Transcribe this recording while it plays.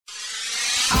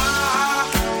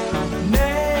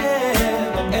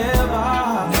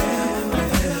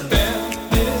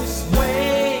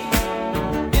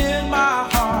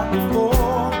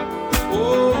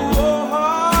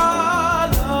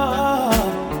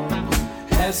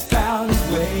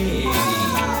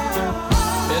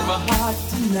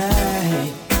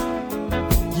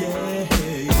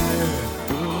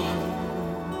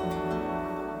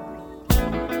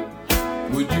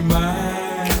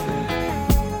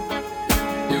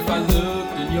I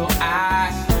looked in your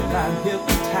eyes, would I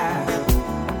hypnotize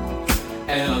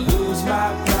and I lose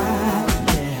my pride?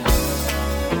 Yeah.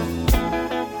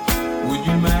 Would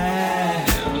you mind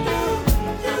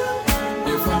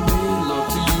if I made love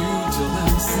to you till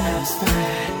I'm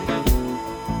satisfied?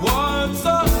 Once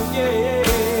again.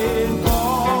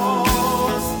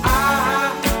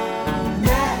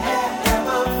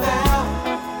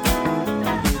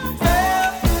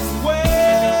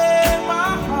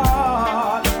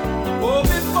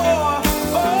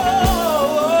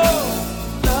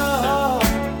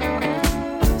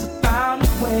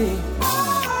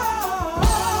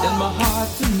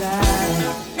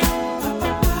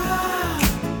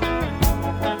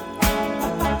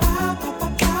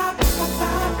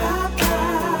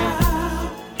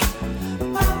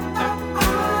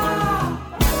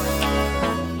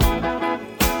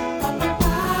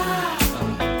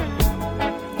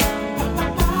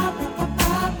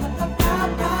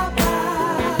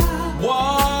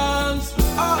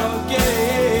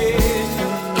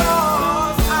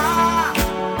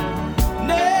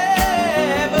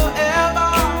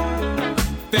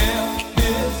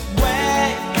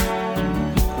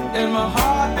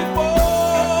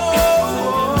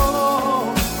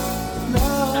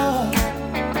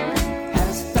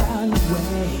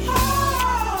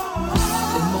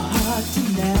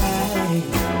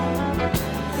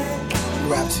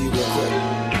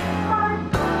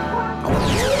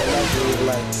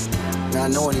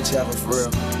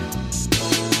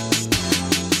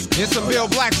 Here's some Bill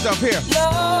Black stuff here.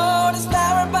 Lord is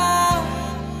flower bound,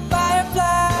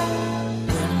 firefly,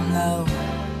 when I'm low,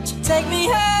 so take me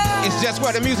high. It's just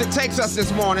where the music takes us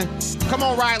this morning. Come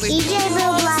on, Riley. DJ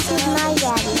Bill Black is my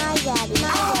daddy. My daddy.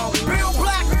 My daddy. Bill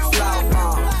Black. Flower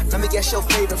bomb. Let me guess your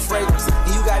favorite fragrance.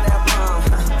 You got that bomb.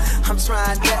 I'm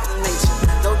trying that in nature.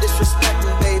 No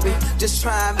disrespecting, baby. Just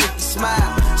try and make me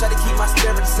smile. Try to keep my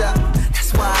spirits up.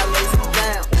 That's why I lays it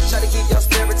down. Try to keep your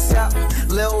spirits up.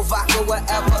 Lil vodka,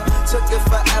 whatever. Took it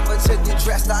forever. Took your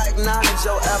dress. I acknowledge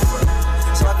your effort.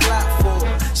 So I clap for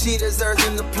her. She deserves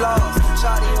an applause.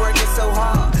 Shawty working so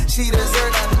hard. She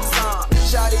deserves every time.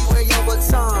 Shawty, where your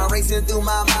baton? Racing through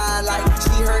my mind like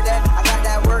she heard that. I got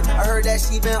that work. I heard that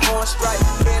she been on strike.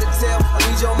 Can't tell. I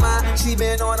read your mind. She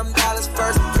been on them dollars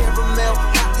first. Came from Mel.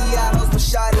 Got the hours, but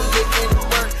Shawty, it didn't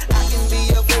work. I can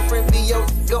be your boyfriend, be your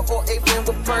or a friend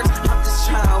with purse. I'm just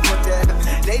trying with that.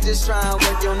 They just trying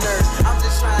with your nerves. I'm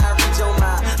just trying to read your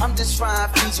mind. I'm just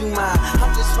trying to feed you mine.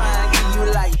 I'm just trying to give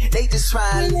you light. They just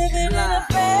trying to live in a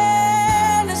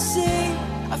fantasy.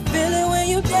 I feel it when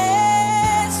you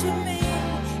dance with me.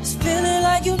 It's feeling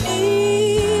like you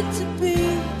need to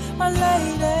be my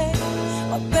lady,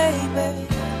 my baby.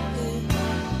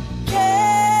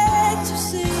 Can't you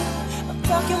see? I'm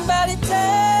talking about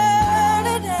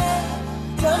eternity.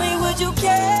 Tell me, would you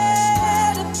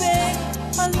care to be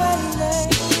my lady,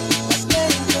 my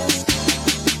baby?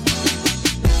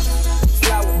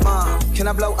 Flower mom, can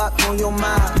I blow up on your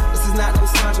mind? This is not no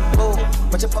Sandra Bull,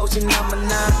 but your potion number 9.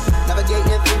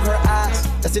 Navigating through her eyes,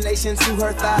 destination to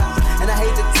her thighs. And I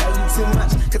hate to tell you too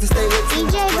much, cause I stay with you.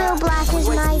 DJ Bill Black is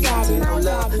my daddy. No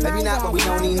love, maybe not, but we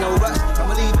don't need no rush. I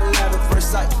believe in love at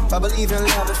first sight, if I believe in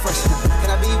love at first. Can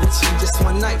I be with you just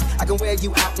one night? I can wear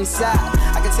you out inside.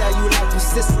 I can tell you like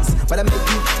persistence, but I make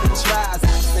you tries. I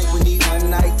just think we need one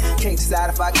night. Can't decide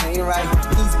if I can't right.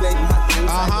 Easy baby, my thing's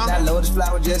right, but that lotus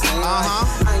flower just ain't right.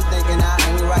 I ain't thinking I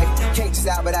ain't right. Can't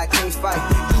decide, but I can't fight.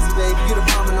 Easy baby, you the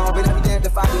bomb and all, but I be damned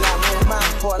if I do not land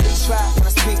mine. Or at least try. When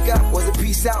I speak up, was it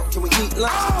peace out? Can we eat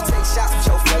lunch? We take shots with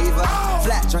your flavor.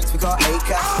 Flat drinks we call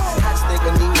A-cups. I just think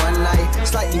I need one night.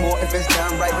 Slightly more if it's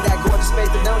done right. But that gorgeous face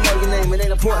that don't know your name, it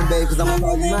ain't important, babe, cause I'm gonna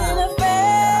call you mine. In a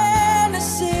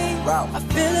fantasy. Wow. I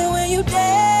feel it when you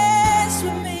dance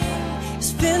with me.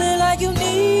 It's feeling like you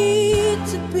need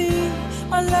to be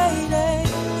my lady,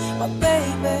 my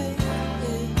baby.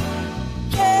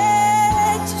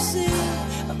 Can't you see?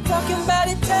 I'm talking about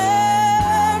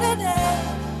eternity.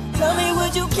 Tell me,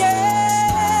 would you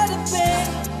care to be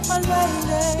my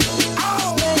lady?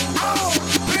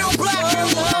 Bill Black.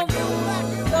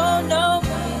 Don't know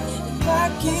if I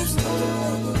keep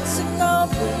sticking, it's a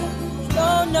compliment.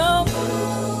 Don't know.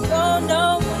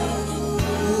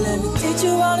 Let me teach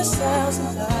you all the sounds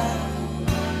of life.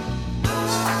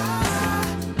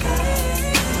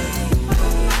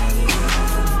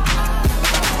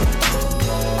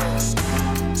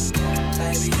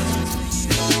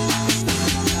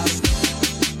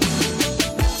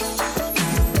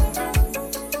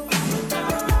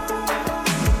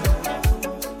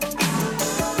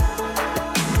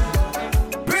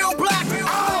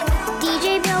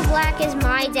 Is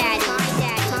my daddy. My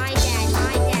dad. My dad.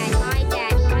 My dad. My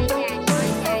dad. My dad. My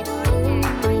dad.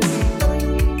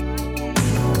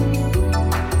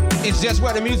 It's just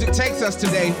where the music takes us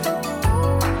today.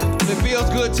 If it feels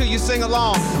good to you, sing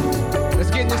along. Let's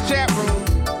get in this chat room.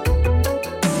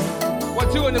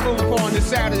 What you in the mood for on this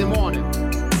Saturday morning?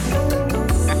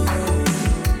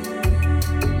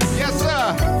 Yes,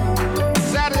 sir.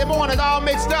 Saturday morning, all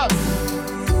mixed up.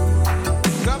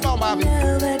 Come on, Bobby.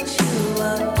 Now that you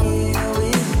are here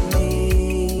with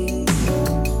me,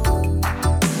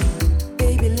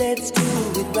 baby, let's do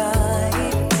it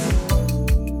right.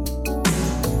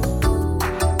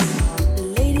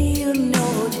 Lady, you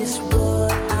know just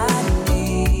what I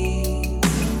need.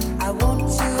 I want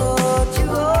to hold you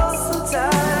all so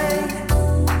tight.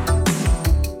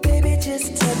 Baby,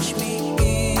 just touch me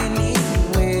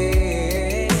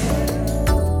anywhere.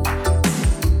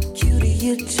 Cutie,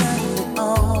 you turn me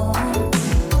on.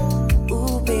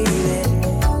 Ooh, baby,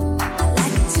 I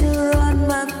like to run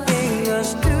my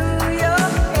fingers through your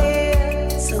hair.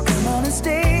 So come on and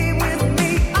stay with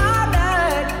me all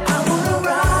night. I wanna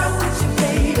ride with you,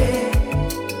 baby,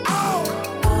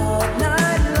 all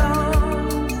night long.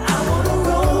 I wanna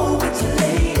roll with you,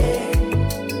 lady,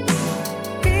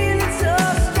 feeling so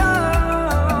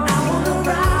strong. I wanna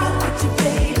ride with you,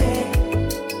 baby,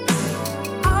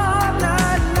 all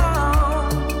night long.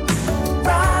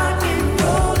 Rockin',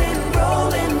 rollin',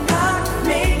 rollin', rock,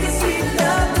 make us sweet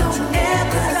love, don't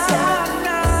ever stop.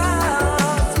 No,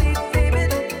 sweet baby,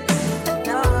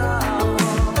 no.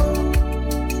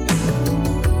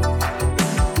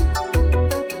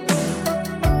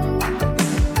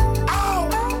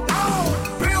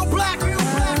 Real black, real I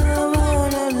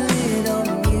want a little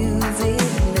music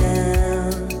now.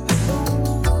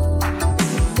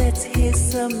 Let's hear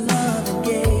some Marvin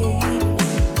Gaye.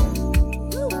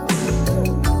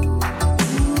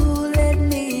 Ooh, let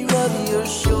me rub your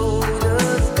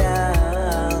shoulders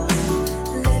down.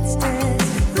 Let's dance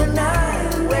the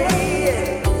night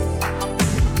away.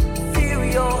 Feel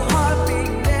your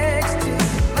heartbeat next to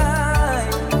mine.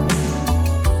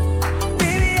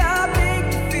 Baby, I'll make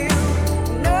you feel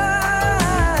nice.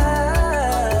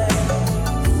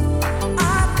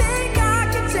 I think I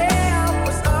can tell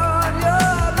what's on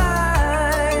your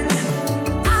mind.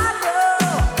 I know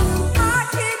I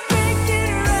can make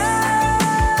it right.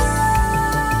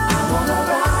 I wanna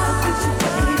ride with you,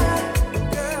 baby,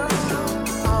 girl,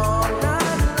 all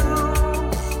night long.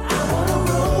 I wanna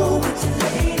roll with you,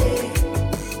 lady,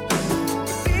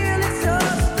 feeling so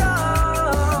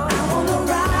strong. I wanna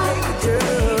ride with you,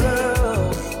 girl,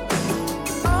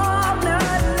 all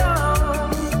night long.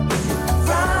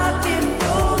 Rockin',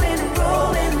 rollin',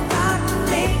 rollin', rock,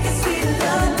 make us sweet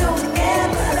love, don't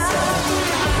ever stop.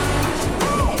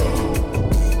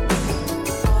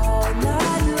 All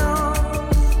night long,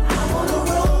 I wanna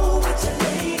roll with you,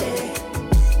 lady,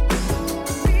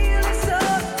 feeling so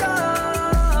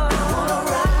strong. I wanna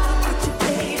ride with you,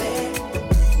 baby,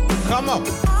 Come on.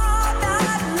 all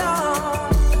night long.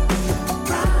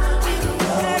 Rockin',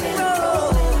 rollin',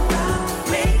 rollin', rock,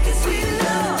 make us sweet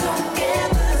love, don't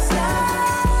ever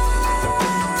stop,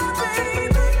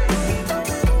 baby.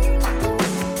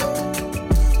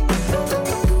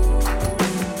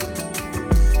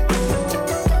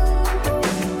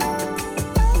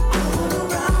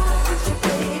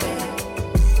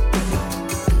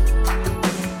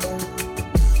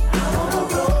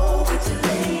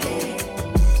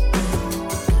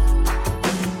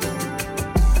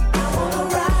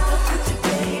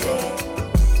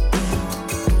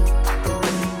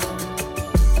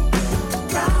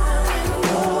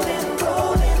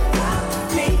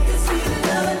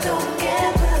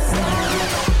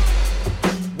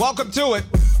 Welcome to it.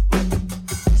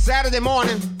 Saturday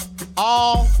morning,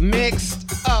 all mixed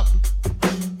up.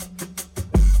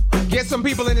 Get some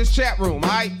people in this chat room, all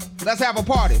right? Let's have a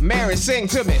party. Mary, sing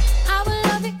to me. I will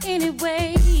love you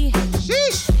anyway,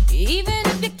 Sheesh. even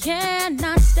if you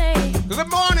cannot stay. Good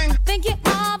morning. Think you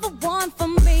are the one for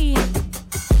me.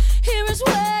 Here is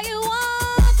where you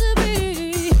want to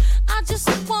be. I just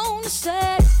want to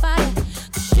satisfy you.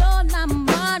 'Cause you're not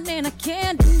mine and I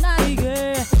can't deny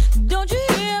it. Don't you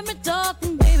hear me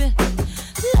talking, baby?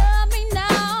 Love me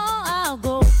now, I'll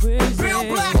go crazy. Real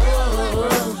black.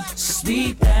 Oh,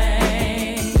 sweet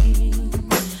thing.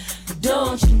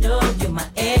 Don't you know you're my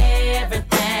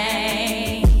everything?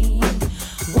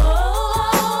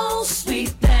 Whoa,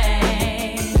 sweet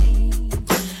thing.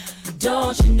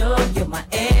 Don't you know you're my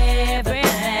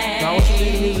everything? Now, I want you to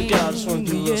leave the music out. I just want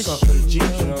to do a little something for the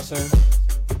Jeeps, you know what I'm saying?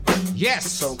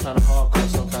 Yes. Some kind of hardcore,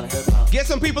 some kind of hip hop. Get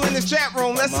some people in this chat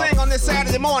room. Let's sing on this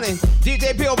Saturday morning.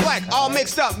 DJ Bill Black, all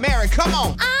mixed up. Mary, come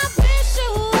on. I wish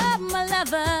you were my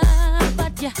lover,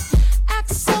 but you act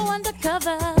so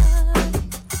undercover.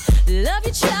 Love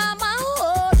you, child, my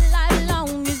whole life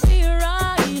long is be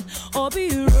right.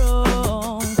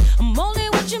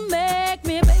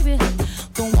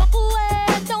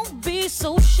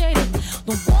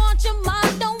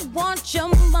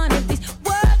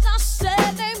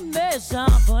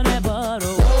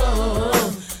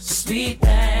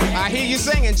 you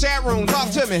singing? Chat room, talk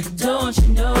to me. Don't you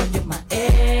know you're my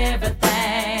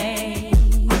everything?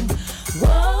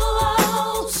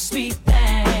 Whoa, sweet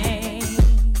thing.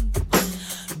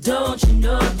 Don't you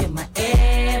know you're my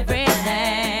everything?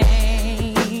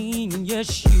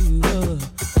 Yes, you are.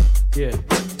 Yeah,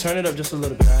 turn it up just a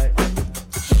little bit, alright?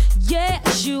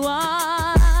 Yes, you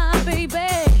are, baby.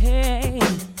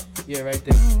 Yeah, right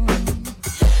there.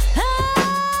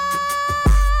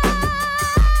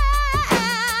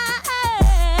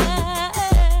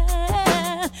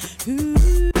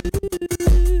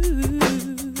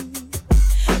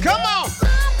 Come on.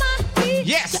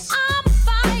 Yes.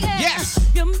 Yes.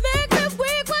 You make me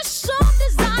weak with some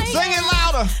desire. Sing it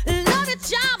louder. Love your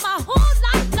job my whole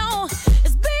life long.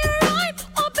 It's be right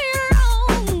or be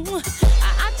wrong. I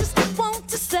just want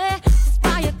to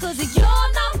satisfy you, 'cause you're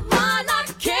not mine, I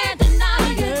can't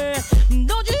deny it.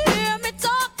 Don't you hear me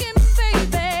talking,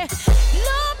 baby?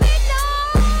 Love me now.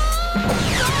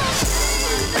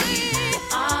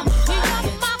 I'm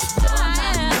my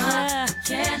fire.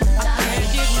 Can't deny it.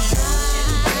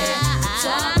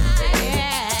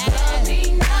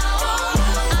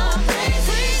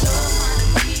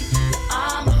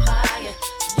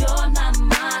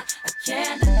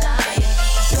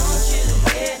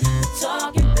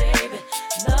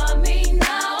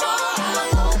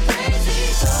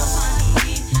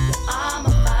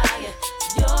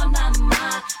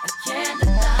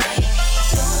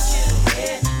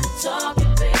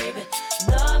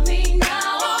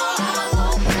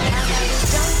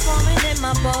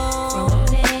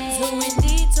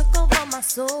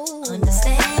 Soul.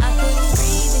 Understand? I couldn't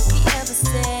breathe if he ever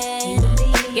said,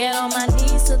 get on my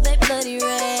knees till they bloody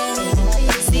red.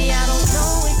 See, I don't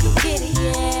know if you get it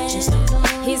yet.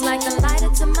 He's like the lighter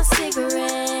to my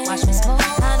cigarette. Watch me smoke.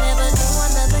 I never knew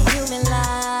another human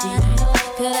life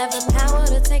could have the power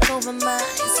to take over mine.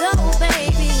 So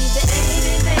baby,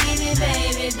 baby, baby,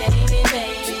 baby, baby,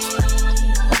 baby.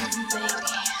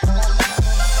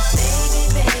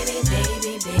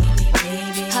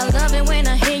 I love it when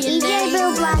I hear your DJ name.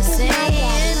 Bill Black is my daddy.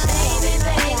 Baby,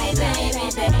 baby,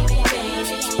 baby, baby, baby.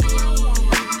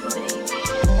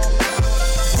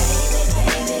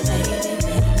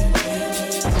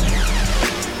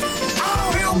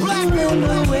 Bill Black.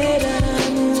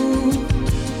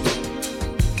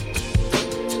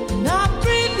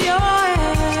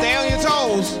 Stay on your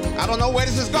toes. I don't know where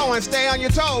this is going. Stay on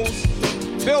your toes.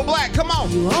 Bill Black, come on.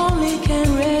 You only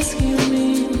can rescue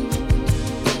me.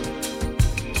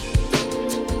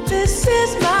 This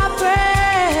is my prayer.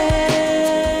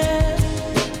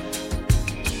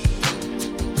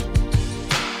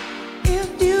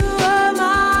 If you are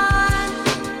mine,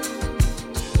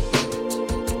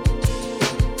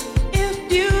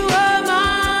 if you are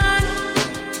mine,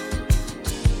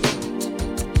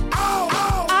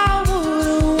 I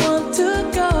wouldn't want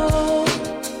to go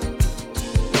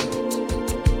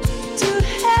to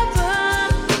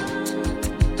heaven.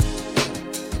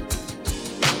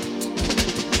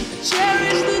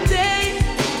 Cherish the day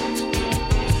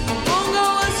I won't go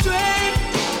astray.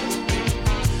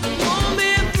 Won't be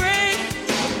afraid.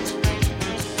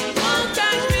 Won't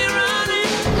catch me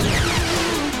running.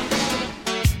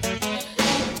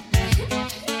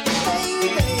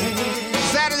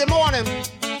 Saturday morning,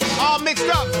 all mixed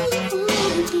up.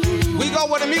 We go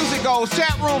where the music goes.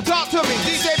 Chat room, talk to me.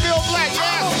 DJ Bill Black,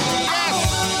 yes, yes.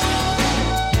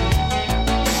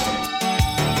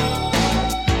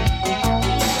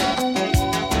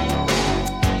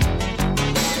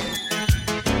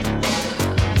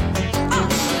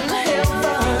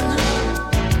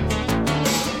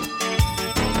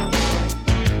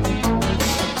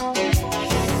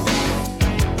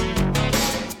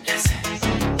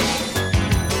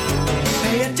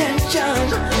 Pay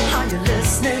attention, are you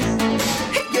listening?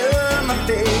 You're my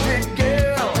favorite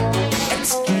girl.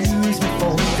 Excuse me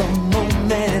for the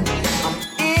moment. I'm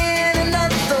in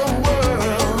another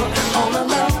world. On a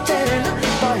mountain,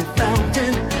 by a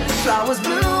fountain, flowers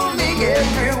blooming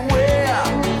everywhere.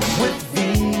 With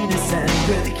Venus and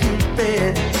with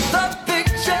Cupid, the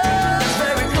picture's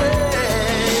very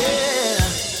clear.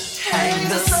 Hang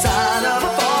the sign up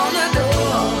on the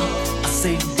door. I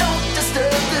say, don't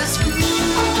disturb this groove.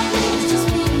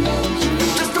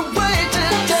 Just a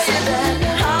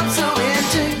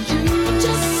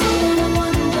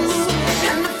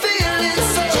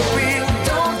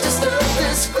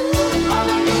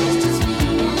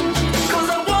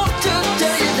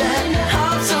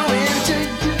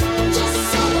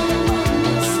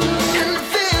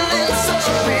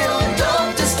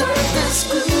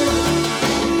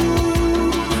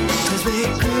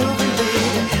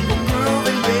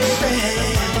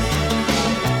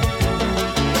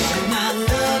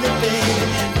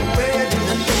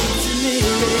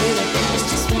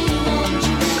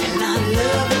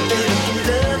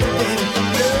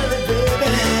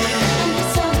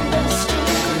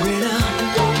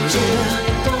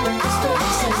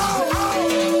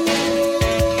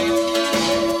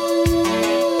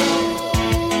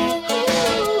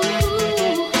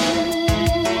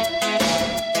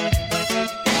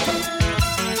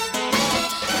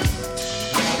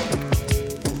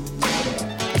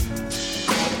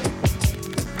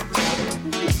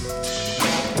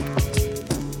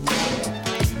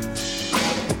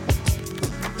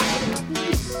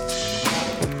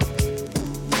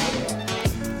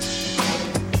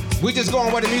We just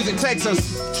going where the music takes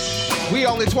us. We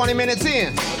only 20 minutes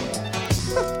in.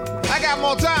 I got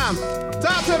more time.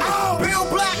 Talk to me. Real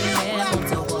black.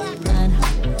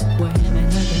 Where him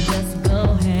and her can just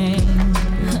go hang.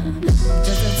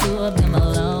 Just the two of them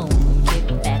alone.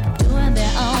 Kick back, doing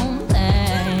their own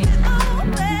thing.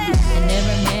 And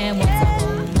every man wants a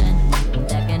woman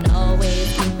that can always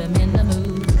keep him in the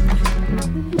mood.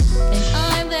 And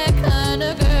I'm that kind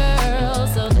of girl,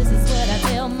 so this is what I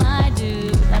tell my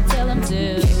dude. I tell him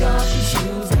to kick off your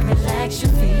shoes and relax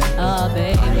your feet. Oh,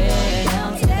 baby.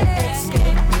 Down to the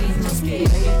escape. Just kick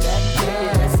that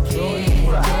girl. Just kick.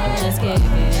 Just kick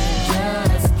it.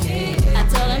 Just kick. I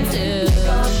tell him to kick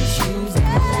off your shoes and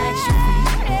relax your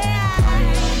feet.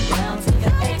 Down to the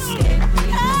escape.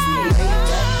 Just kick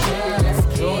that girl. Just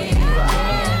kick.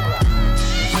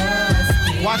 Just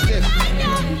kick. Watch this.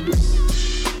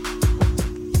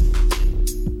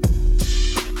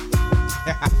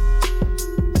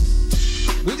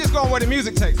 We just going where the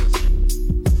music takes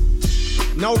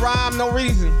us. No rhyme, no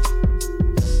reason.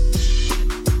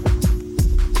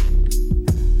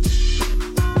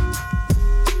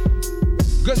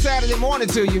 Good Saturday morning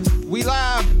to you. We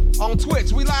live on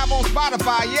Twitch. We live on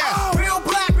Spotify, yes. Real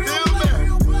black.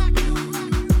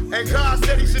 And God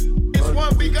said he should his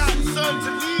one begotten son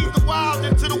to lead the wild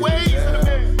into the ways of the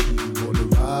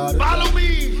man. Follow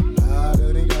me.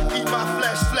 Eat my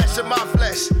flesh of my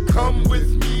flesh. Come with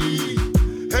me.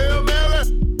 Hail Mary,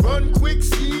 run quick,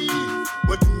 see.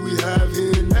 What do we have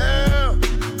here now?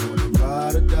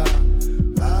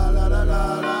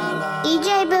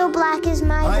 EJ Bill Black is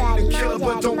my I daddy. ain't a killer,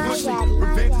 but don't push me.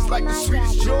 Revenge is like the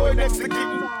sweetest joy next to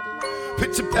getting.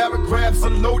 Picture paragraphs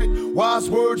unloaded, wise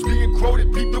words being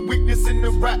quoted. Peep the weakness in the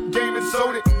rap game and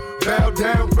sold it. Bow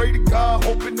down, pray to God,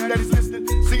 hoping that he's listening.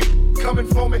 See it coming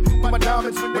for me, my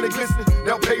diamonds when they glistening.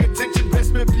 Now pay attention,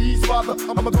 best me peace, Father.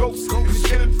 I'm a ghost in these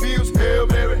killing fields. Hail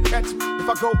Mary, catch me if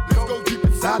I go. Let's go deep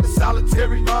inside the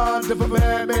solitary mind of a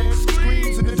madman.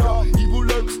 Screams in the dark, evil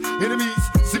lurks, enemies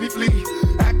see me flee.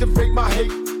 Activate my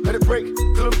hate, let it break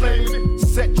till the flame.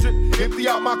 Set trip, empty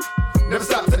out my. Never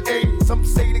stop to aim. Some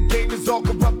say the game is all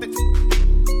corrupted.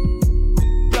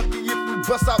 Lucky if we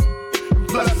bust out.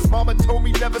 Plus, mama told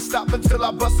me never stop until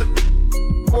I bust it.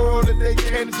 World that they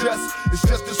can't adjust. It's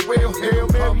just as well. Hail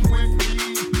Mary, with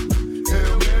me.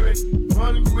 Hail Mary,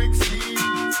 run quick, see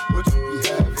what we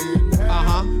have here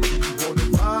now. You wanna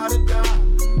ride or die?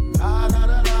 La la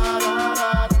la la la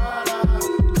la la.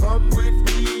 Come with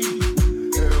me.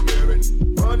 Hail Mary,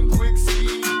 run quick,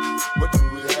 see what do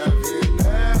we have here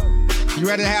now. You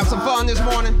ready to have some fun this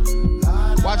morning?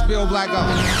 Watch Bill Black up.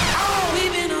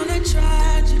 We've been on a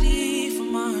tragedy for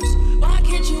months. Why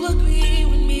can't you agree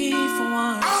with me for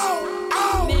once?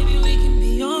 Maybe we can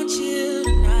be on chill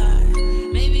tonight.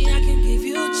 Maybe I can give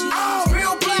you chills.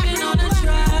 Real black. We've been on a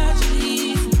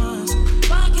tragedy for months.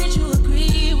 Why can't you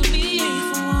agree with me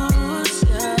for once?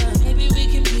 Yeah. Maybe we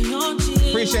can be on chill.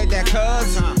 Appreciate that,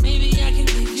 cuz. Maybe I can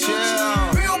give you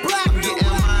chills. Real black. I'm getting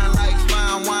mine like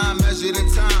fine wine measured in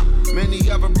time. Many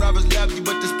other brothers love you,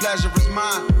 but this pleasure is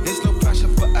mine. There's no pressure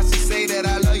for us to say that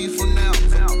I love you for now.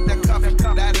 That coffee,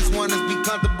 that is one that's be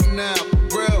comfortable now.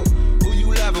 Real, who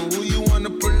you loving, who you wanna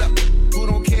pull up? Who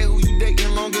don't care who you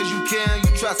dating, long as you care and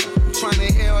you trust them. I'm trying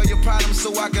to hear all your problems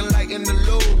so I can lighten the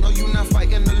load. No, you not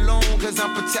fighting alone, cause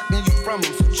I'm protecting you from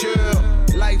them, so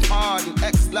chill. Life hard and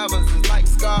ex-lovers is like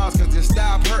scars, cause they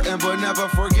stop hurting but never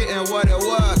forgetting what it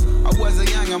was. I wasn't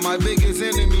young and my biggest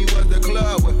enemy was the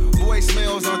club with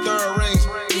voicemails on third rings.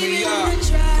 Me up,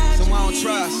 so I don't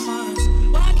trust.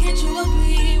 Why can't you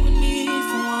agree with me for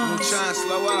I'm once? trying to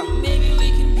slow up. Maybe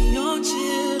we can be on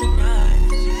chill tonight.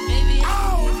 Maybe I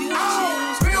can give you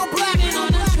chills. Real black. Been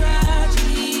on a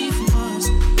tragedy for once.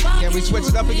 Why Can we can't switch you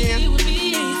it up agree again? with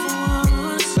me for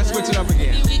once? Let's switch it up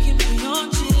again. Maybe we can be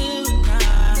on chill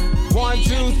tonight. 1,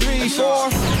 2, 3, 4.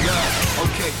 Yeah,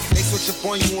 okay. They switch up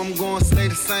on you, I'm gonna stay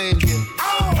the same here.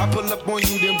 I pull up on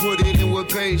you, then put it in with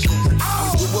patience.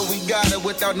 I'm do what we got it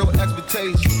without no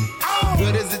expectation.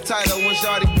 Good as the title when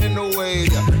shawty been away.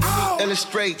 Let me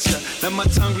illustrate ya, let my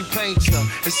tongue repaint ya.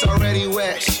 It's already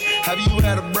wet. Have you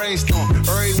had a brainstorm?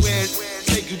 Everywhere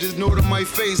take you, just know that my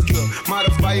face good.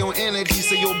 Modify your energy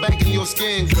so your back and your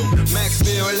skin glow.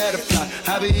 Maxfield, let it fly.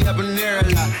 I be up in there a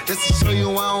lot. Just to show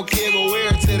you I don't care, go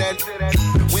wear it to that.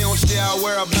 We don't share our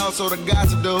whereabouts, so the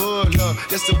guys of the hood love.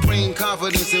 That's supreme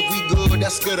confidence. If we good,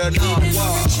 that's good enough. Been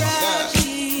Wow. on a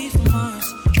tragedy for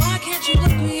months. Why can't you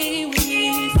agree with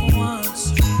me for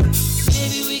once?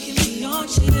 Maybe we can be on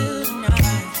chill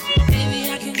tonight. Maybe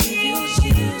I can give you chills.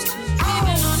 We've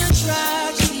been on a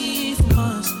tragedy for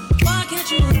months. Why can't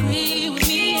you agree with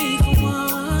me for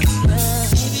once? Yeah.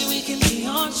 Maybe we can be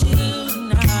on chill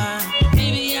tonight.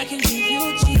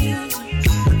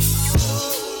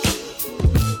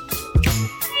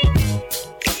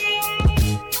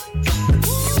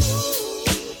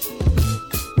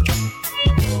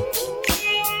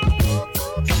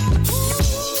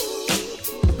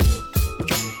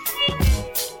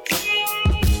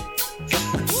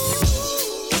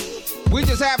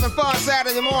 having fun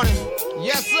Saturday morning.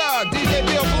 Yes, sir. DJ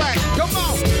Bill Black. Come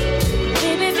on.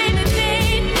 Baby, baby,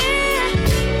 baby.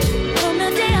 From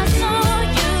the day I saw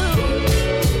you,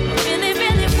 I really,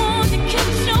 really want to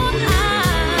catch your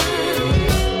eye.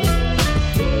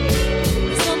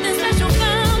 Something special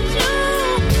about you.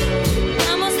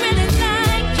 I must really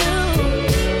like you.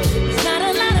 There's not a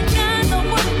lot of guys that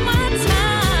worth my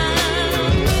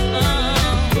time.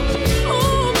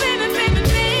 Ooh, baby, baby,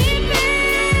 baby.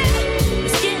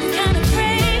 It's getting kind of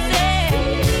crazy.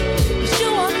 You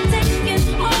are taking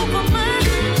over my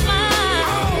mind.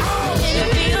 It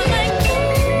feels like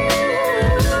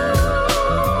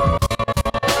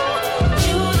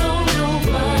you don't know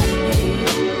my name.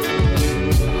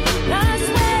 I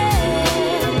swear,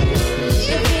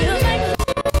 it feels like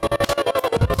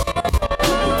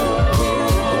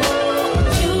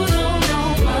you don't know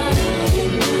my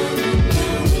name.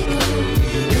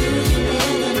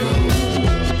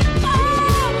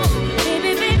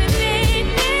 Baby, baby,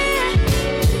 baby.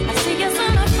 I see us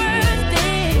on our first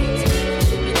date.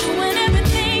 You're doing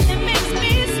everything that makes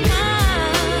me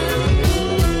smile.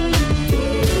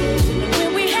 When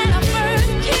we had our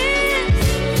first kiss,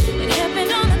 it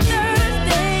happened on a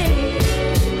Thursday.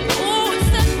 Oh, it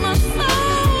set my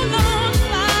soul on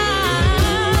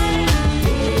fire.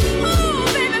 Oh,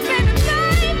 baby, baby,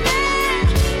 baby.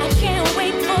 I can't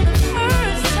wait for the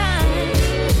first time.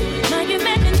 My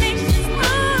imagination's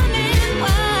running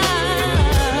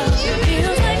wild. It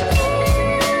feels like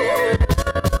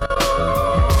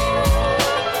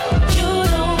you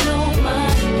don't know my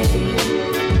name.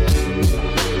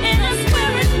 And I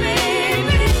swear it,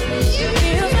 baby. It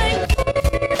feels like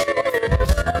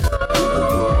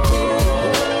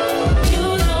you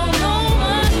don't know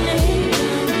my name.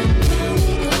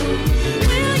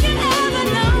 Will you ever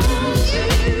know?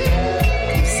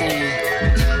 I'm saying,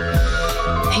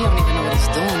 he don't even know what he's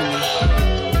doing to me.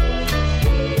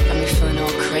 Got me feeling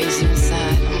all crazy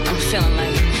inside. I'm feeling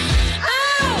like,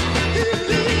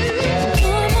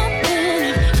 More than I've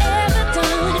ever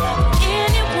done for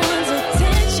anyone's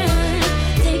attention.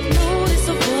 Take notice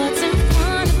of what's in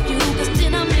front of you, 'cause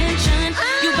did I mention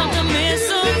you about to miss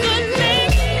a good thing?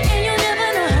 And you never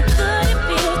know how good it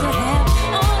feels to have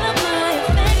all of my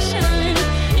affection.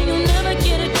 And you'll never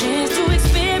get a chance to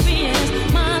experience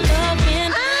my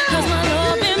loving, 'cause my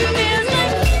loving feels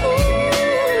like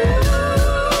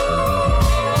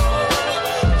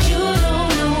you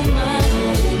don't know my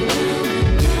name.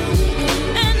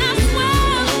 And I swear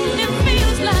it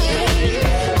feels like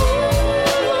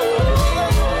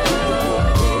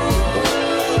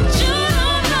you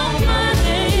don't know my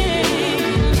name.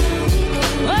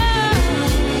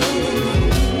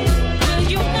 Will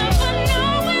you never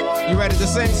know it? You ready to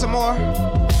sing some more?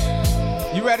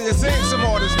 You ready to sing some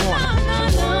more this morning?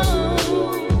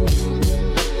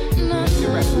 You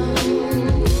ready?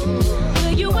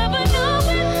 Will you ever know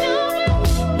it?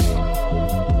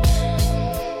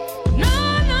 No,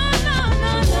 no, no,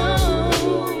 no, no.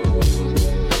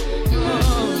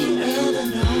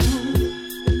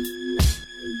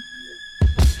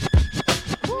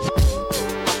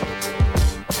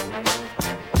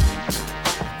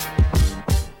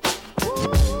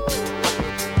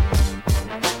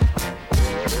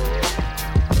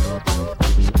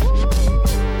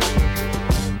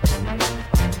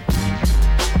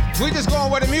 We just going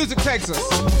where the music takes us.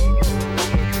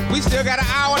 We still got an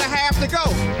hour and a half to go.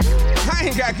 I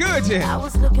ain't got good yet. I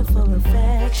was looking for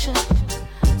affection,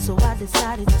 so I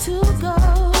decided to go.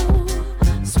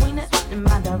 Swing it in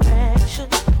my direction.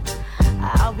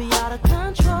 I'll be out of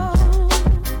control.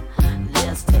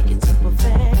 Let's take it to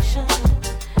perfection.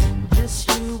 Just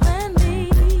you and me.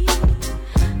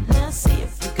 Let's see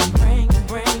if you can bring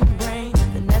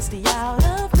the nasty out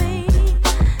of me.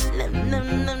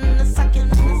 Suck it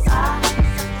inside.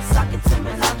 Suck it to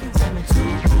me like you tell me to.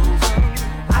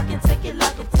 I can take it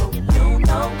like a pro. You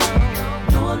know.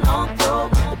 Do a long throw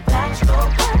with the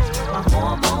backstroke. My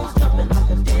hormones jumping like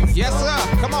a disco. Yes, sir.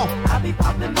 Come on. I be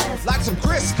popping mess Like some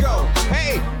Crisco.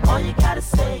 Hey. All you gotta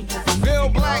say,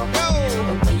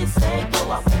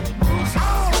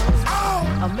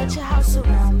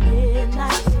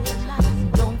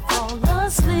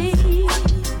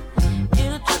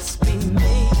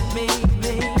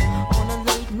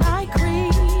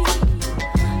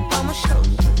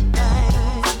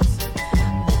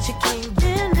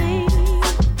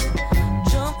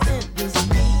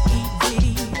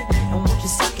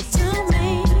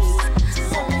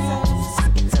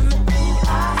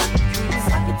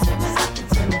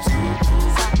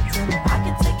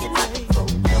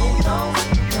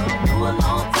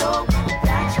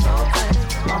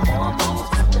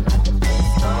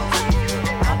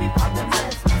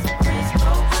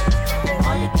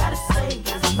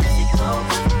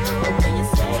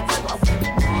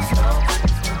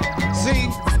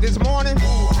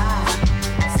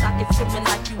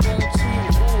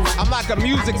 a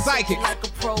music psychic. I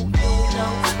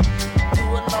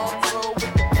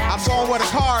saw him with a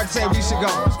card say we should go.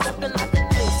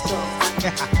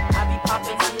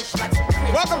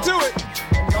 Welcome to it.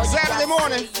 Saturday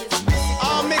morning.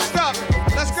 All mixed up.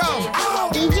 Let's go.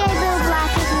 DJ Bill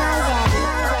Black is my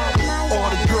daddy. All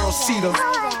the girls see them.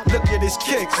 Look at his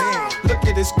kicks. Look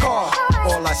at his car.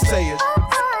 All I say is,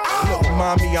 look,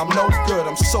 mommy, I'm no good.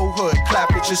 I'm so hood.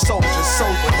 Clap at your soldiers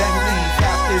sober. Then leave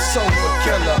after it's over.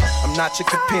 Killer, I'm not your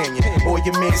companion or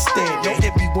your man stand. Don't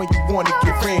hit me when you wanna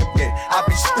get rampant. I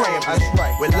be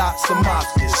scrambling with lots of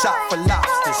mobsters. Shot for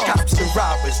lobsters, cops and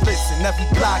robbers. Listen, every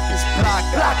block is block.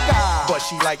 But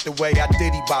she like the way I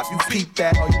diddy bop. You peep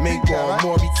that? Mabel on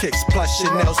Maury kicks plus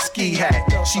Chanel ski hat.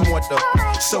 She want the,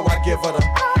 so I give her the.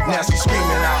 Now she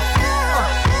screaming out.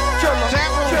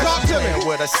 Talk to me.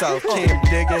 With herself, Kim,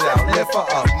 dig it out, lift her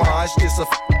up. Marge, this a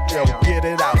yo, get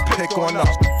it out, pick on up.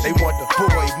 They want the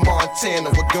boy Montana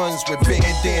with guns with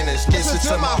bandanas. Listen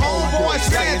to my homeboy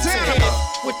Santana.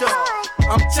 With the,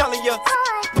 I'm telling ya,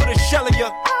 put a shell in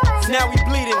ya. Now he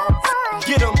bleeding.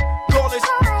 Get him, call us.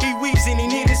 He wheezing, he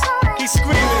need us. He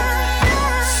screaming.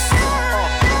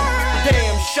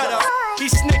 Damn, shut up.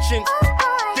 He's snitching.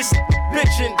 This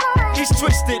bitching. He's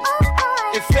twisted.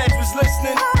 If Feds was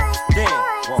listening, damn.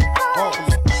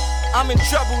 I'm in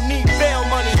trouble, need bail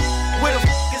money. Where the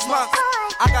is my?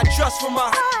 I got trust for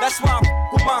my. That's why I'm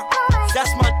with my.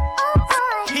 That's my.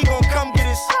 He gon' come get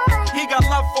us. He got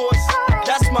love for us.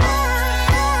 That's my.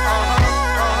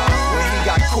 When he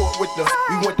got caught with the,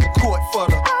 we went to court for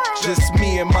the. Just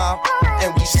me and my,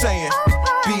 and we saying,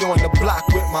 be on the block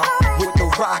with the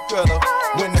rock of the.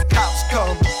 When the cops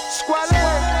come,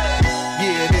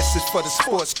 yeah, this is for the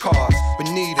sports cars.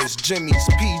 Bonitas, Jimmy's,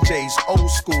 PJ's, old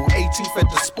school, 18th at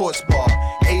the sports bar.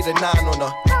 8 or 9 on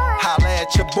the holla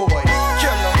at your boy.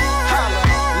 Killer, holla,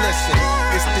 listen,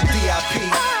 it's the DIP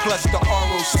plus the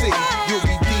ROC. You'll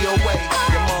be DOA,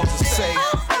 your moms will say.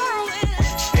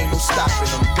 Ain't no stopping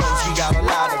them guns, we got a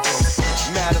lot of them.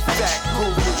 Matter of fact,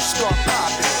 Guru, start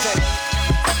popping.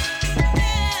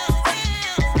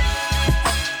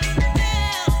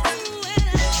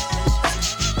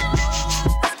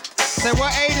 Say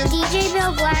what, Aiden? DJ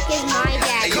Bill Black is my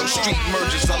daddy. Ayo, street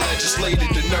mergers, I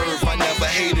legislated the nerve. I never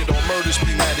hated on murders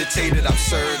premeditated.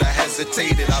 Absurd, I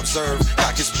hesitated, observed.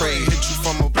 Cock and spray, hit you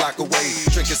from a block away.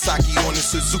 Drinking sake on the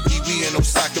Suzuki, we in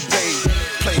Osaka Bay.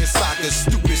 Playing soccer,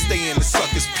 stupid, stay in the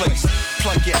sucker's place.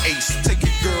 Plug your ace, take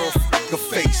your girl, f*** her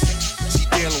face. She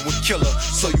dealing with killer,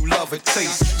 so you love her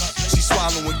taste. She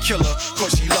swallowing killer,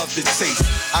 cause she loved the taste.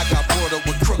 I got bored up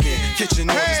with crooked, kitchen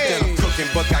orders that I'm cooking.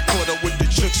 But got caught up with the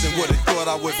tricks and would've thought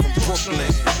I went from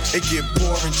Brooklyn. It get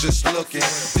boring just looking.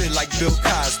 Did like Bill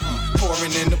Cosby,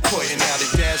 pouring in the pudding. Now the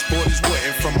dashboard is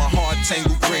wooden from a hard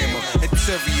tangled grammar.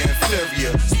 Interior,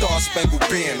 inferior, star spangled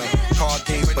banner. Card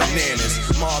games, bananas,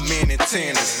 Mob Man and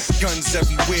Tanners. Guns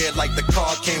everywhere like the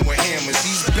car came with hammers.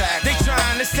 He's back. They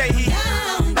trying to say he.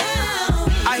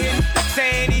 I hear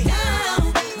saying he.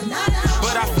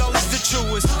 But I flows the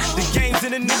truest. The games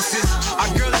and the nooses. Our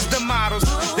girls is the models.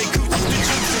 They coochies the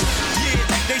juices. Yeah,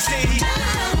 they say he.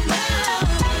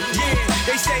 Yeah,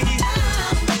 they say he.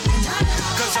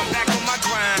 Cause I'm back on my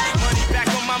grind. Money back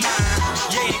on my mind.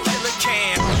 Yeah, Killer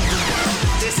Cam.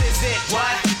 This is it,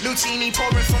 what? Lucini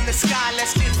pouring from the sky,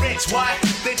 let's get rich, what?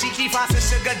 The Jiki Fox and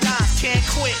Sugar Dimes can't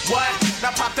quit, what?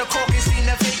 Now pop the cork and see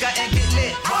the Vega and get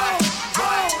lit, what?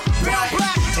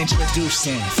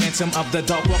 Introducing Phantom of the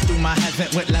Dark, walk through my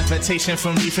heaven with levitation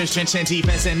from reefers drenching deep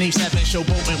as an E7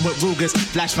 showboating with Rugers,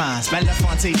 flash mines,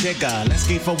 Belafonte digger. Let's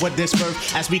skate for what this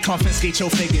worth as we confiscate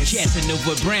your figures.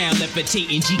 Casanova Brown,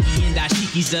 levitating Jiki and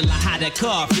Ashiki's the Lahada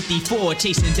car 54,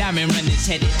 chasing diamond runners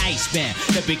headed icebound.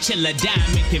 The big chiller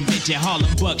diamond convention, Harlem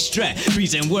Buck strut,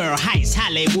 freezing world heights,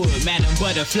 Hollywood, Madam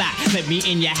Butterfly. Let me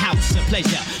in your house, a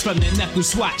pleasure. From the knuckle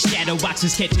swatch, shadow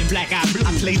boxes catching black eye blue.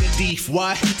 I play the thief,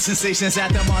 what? Sensations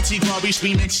at the Monte Glory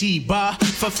screaming Chiba.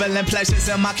 Fulfilling pleasures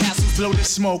in my castles, blow the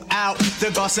smoke out.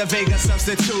 The Garza Vega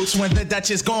substitutes when the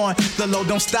Dutch is gone. The load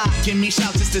don't stop, give me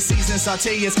shouts, it's the season.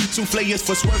 Sauteers, souffleurs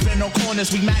for swerving no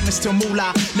corners. We magnets to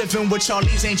moolah, living with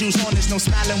Charlie's angels on us. No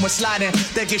smiling with sliding,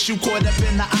 that gets you caught up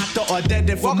in the octa or dead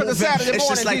if we're moving. It's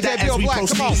just like that as we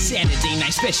proceed. Saturday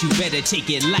night special, better take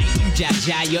it light. You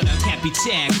Jaja, you're a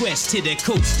Capitan. Quest to the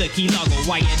coast, the Key Largo,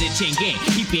 wire the chain gang.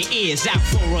 Keep your ears out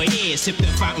for our ears, sip the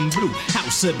fountain blue.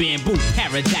 House of bamboo,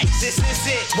 paradise. This is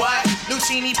it, what?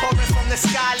 Lucini pouring from the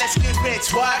sky, let's get rich,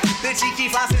 what? The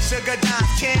Jiki Fox and Sugar Dimes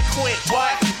can't quit,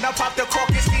 what? Now pop the cork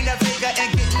and see the Vega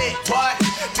and get lit, what?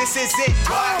 This is it,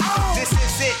 what? This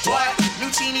is it, what?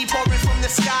 Lucini pouring from the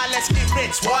sky, let's get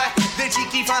rich, what? The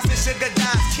Jiki Fox and Sugar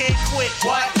Dimes can't quit,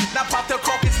 what? Now pop the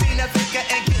cork and see the Vega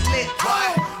and get lit, what?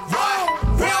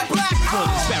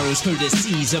 girls,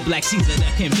 courtesies of Black Caesar,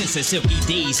 the convincer, silky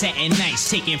days, satin nights,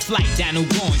 taking flight, Donald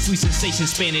going, sweet sensation,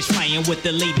 Spanish flying with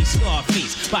the lady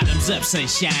Scarface, bottoms up,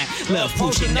 sunshine, love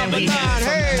potion, number 9.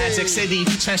 From Magic City,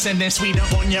 transcendent, sweeter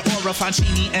on your aura,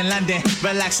 Fancini in London,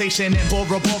 relaxation in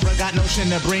Bora Bora, got notion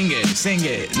to bring it, sing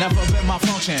it, never been my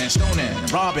function, stoning,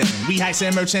 robbing, we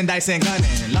heisting merchandise and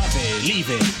gunning, love it, leave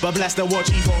it, but bless the war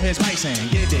chief for his bison,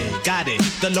 get it, got it,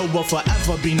 the low will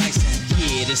forever be nice.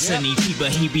 Yeah, the sunny fever,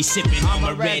 he be sipping on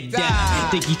my red dye.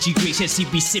 The Geechee gracious, he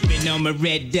be sipping on my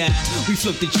red dye. We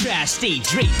float the tri-state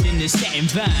draped in the satin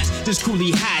vines. This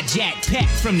coolie hijack pack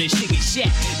from the sugar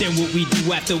shack. Then what we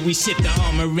do after we sip the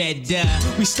armor red dye?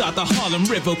 We start the Harlem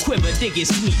River quiver, dig it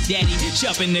sweet daddy.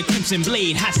 Sharpen the crimson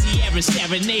blade, high Sierra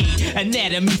serenade.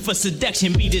 Anatomy for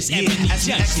seduction, be this ebony as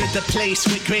we exit the place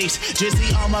with grace.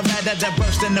 Drizzy armor rather the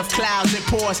bursting of clouds, it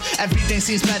pours. Everything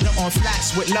seems better on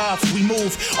flats with love. We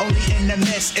move only in the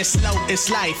mist, it's slow,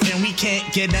 it's life, and we can't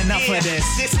get enough of this.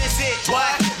 This is it,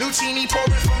 what? Lucini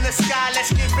pouring from the sky,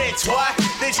 let's get rich, what?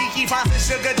 The Geechee vines and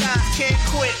sugar dimes can't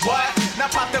quit, what? Now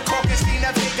pop the cork and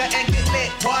Stina Vega and get lit,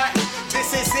 what?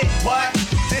 This is it, what?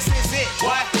 This is it,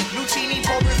 what? Lucini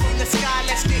pouring from the sky,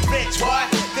 let's get rich, what?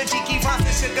 The Geechee vines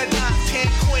and sugar dimes can't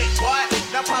quit, what?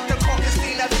 Now pop the cork and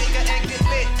Stina Vega and get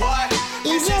lit, what?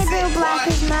 DJ Bill Black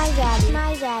is my daddy,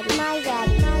 my daddy, my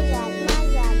daddy, my daddy.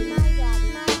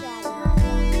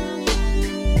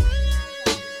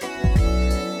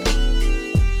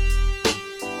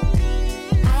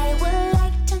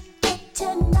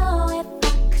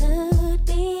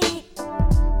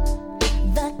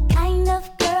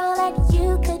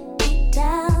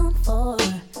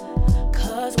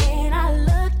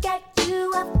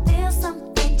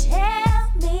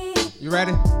 You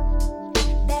ready?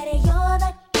 That you're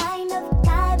the kind of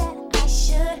guy that I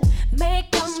should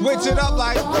make a switch it up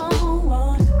like.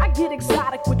 I get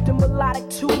exotic with the melodic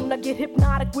tune. I get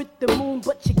hypnotic with the moon,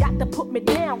 but you got to put me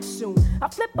down soon. I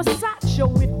flip a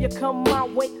sideshow if you come my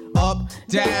way. Up,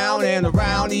 down, and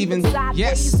around even.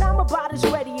 Yes. I'm about as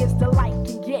ready as the light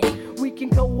can get. We can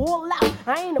go all out.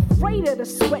 I ain't afraid of the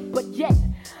sweat, but yet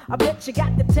I bet you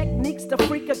got the techniques to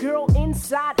freak a girl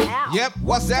inside out. Yep,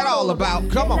 what's that all about?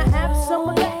 Come on. Have some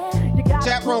of that. You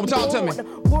Chat room, talk to me.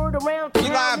 Word around we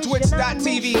live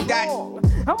twitch.tv.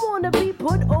 I wanna be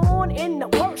put on in the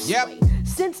worst way.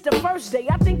 Since the first day,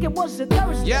 I think it was a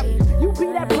Thursday. Yep. You be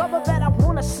that brother that I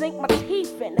wanna sink my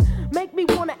teeth in. Make me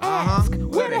wanna ask,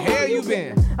 where the hell you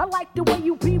been? I like the way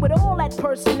you be with all that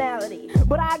personality,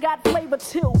 but I got flavor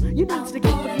too. You need to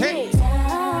get with me.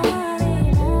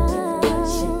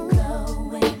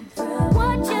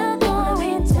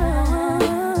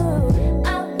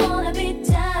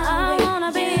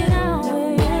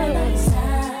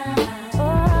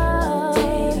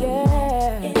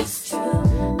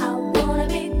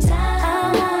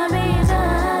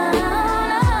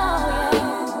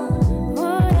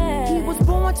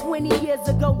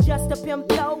 Just to pimp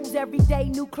toes, everyday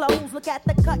new clothes. Look at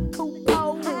the cut, coupe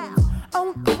pose.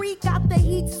 On 3, got the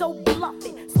heat, so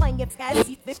bluffing. Slanging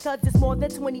fancy because it's more than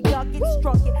 20 ducats.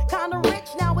 Struck it, kinda rich,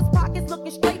 now his pockets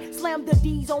looking straight. Slam the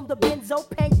D's on the benzo,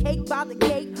 pancake by the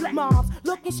gate. Mom's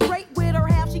looking straight with her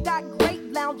half, she got great.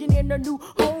 Lounging in her new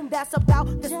home, that's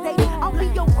about to stay. I'll be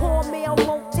your core mail,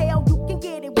 won't tell. You can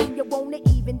get it when you want it,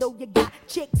 even though you got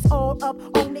chicks all up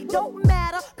on it. Don't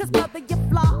matter, cause brother, you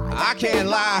fly. I can't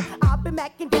lie. I've been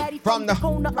macking daddy from the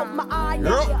corner of my eye.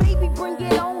 Now, baby, bring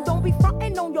it on. Don't be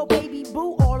frontin' on your baby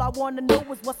boo. All I wanna know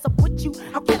is what's up with you.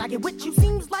 How can I get with you?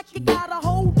 Seems like you got a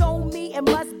hold on me. It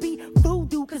must be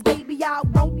voodoo, cause baby, I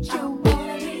want you.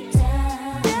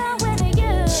 Down with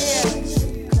you.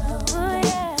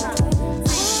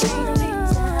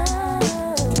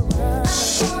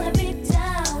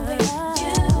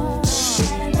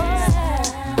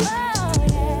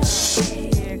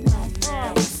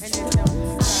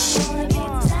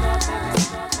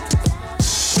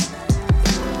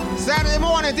 Saturday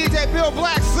morning, DJ Bill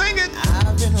Black, sing it.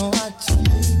 I've been watching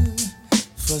you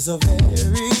for so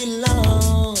very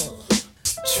long,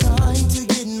 trying to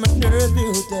get my nerves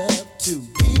built up to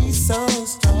be so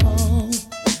strong.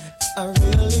 I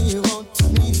really want to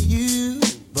meet you,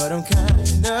 but I'm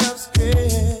kind of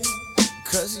scared,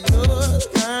 cause you're the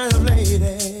kind of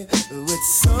lady with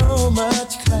so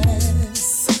much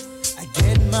class. I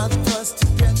get my thoughts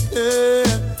together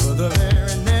for the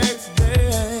very next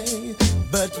day,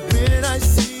 but when I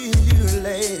see you,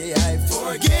 lady, I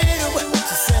forget what you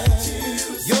said.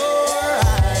 Your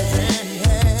eyes and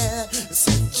hair,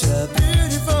 such a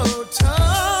beautiful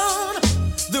tone.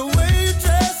 The way you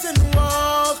dress and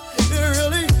walk, it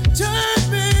really turned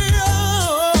me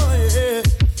on, yeah.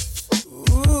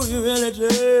 Ooh, you really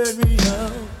turned me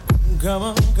on. Come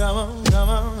on, come on, come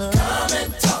on.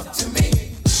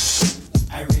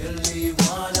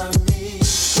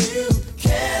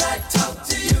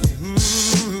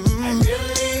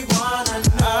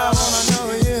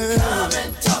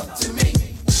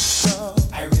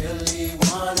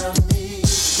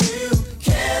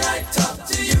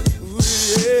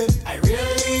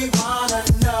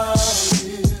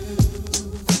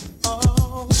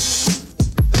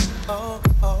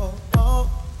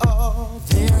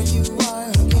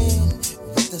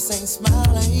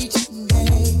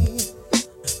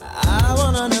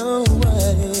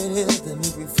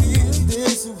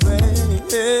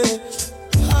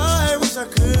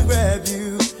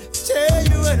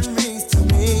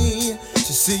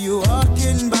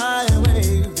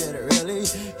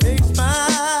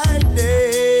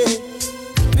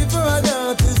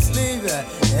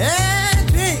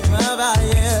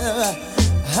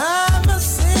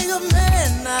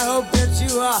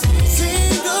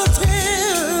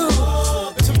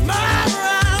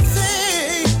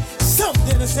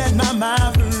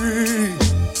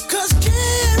 'Cause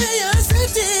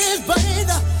curiosity is burning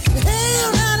the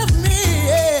hell out of me,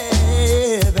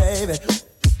 yeah, baby.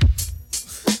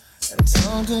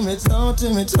 Talk to me, talk to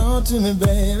me, talk to me,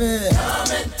 baby.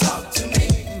 Come and talk to me,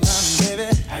 my baby.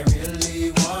 I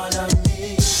really wanna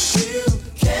meet you.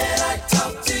 Can I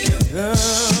talk to you?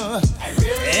 I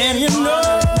really and you know,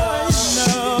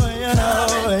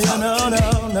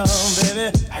 baby.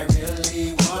 I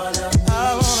really wanna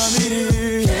meet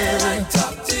you. Can I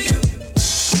talk to you?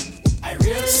 I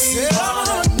really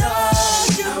wanna know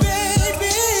you,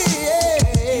 baby.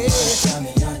 Tell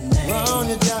me your name. Won't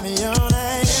you tell me your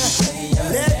name?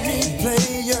 Let me play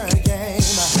your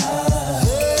game.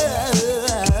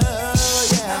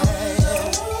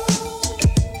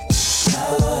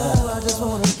 Oh, I just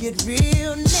wanna get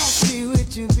real nasty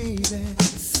with you, baby.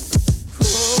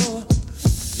 Oh,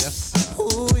 yes.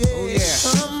 Oh yeah. Oh yeah.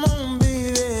 Come on,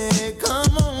 baby.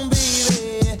 Come on,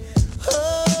 baby.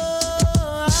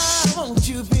 Oh, I want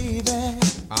you, baby.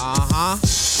 Uh-huh.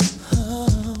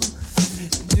 Oh,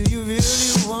 do you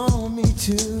really want me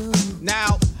to?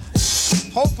 Now,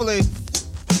 hopefully,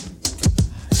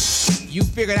 you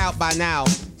figured out by now,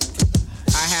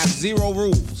 I have 0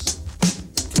 rules.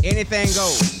 Anything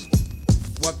goes.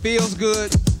 What feels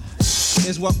good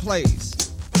is what plays.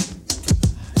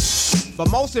 But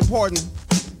most important,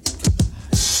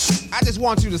 I just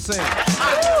want you to sing.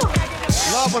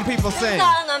 Love when people sing. The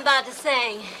song I'm about to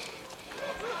sing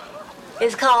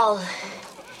is called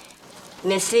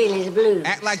Miss Celia's Blues.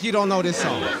 Act like you don't know this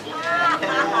song.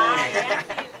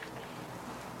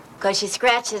 'Cause she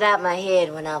scratched it out my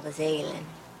head when I was ailing.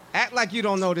 Act like you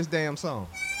don't know this damn song.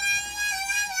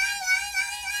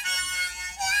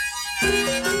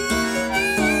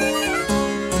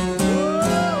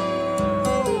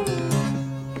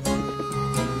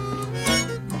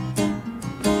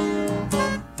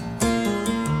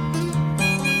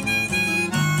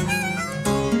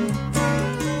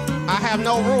 I have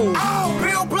no rules. Oh,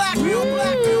 real black, real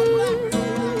black, real black, real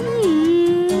black.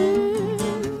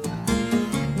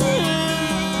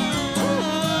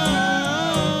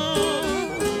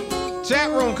 Chat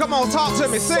room, come on, talk to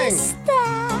me, sing.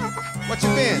 What you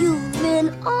been? You've been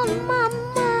on my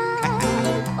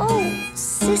mind, oh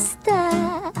sister.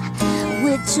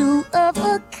 We're 2 of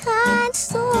a kind,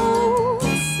 so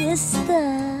sister.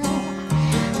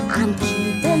 I'm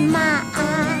keeping my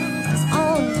eyes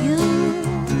on you.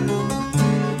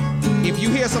 If you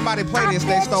hear somebody play this,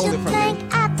 they stole it from me.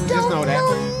 Just know that.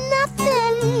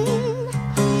 Nothing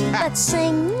but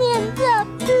singing the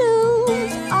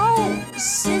blues, oh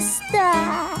sister.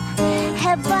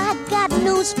 Have I got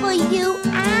news for you?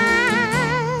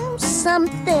 I'm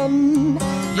something.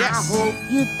 Yes. I hope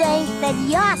you think that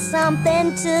you're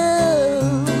something too.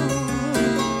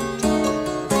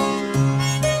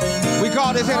 We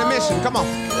call this intermission. Come on.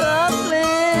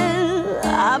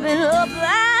 I've been up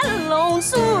that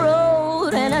lonesome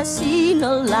road and I seen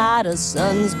a lot of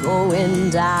suns going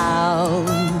down.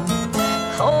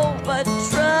 Oh, but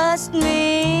trust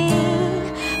me,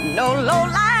 no low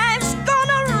life's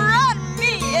gonna run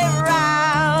me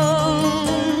around.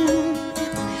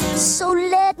 So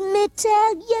let me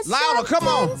tell you Louder, come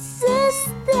on.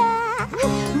 sister.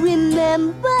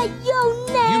 Remember your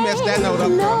name. You messed that note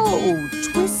up, no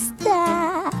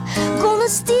twister. Gonna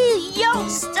steal your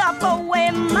stuff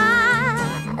away,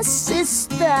 my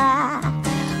sister.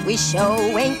 We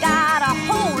sure ain't got a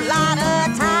whole lot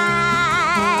of time.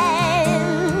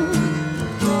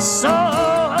 So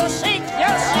shake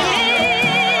your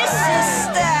silly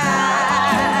sister,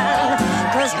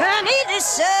 'cause honey, this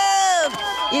sub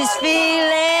is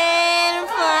feeling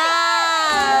fine.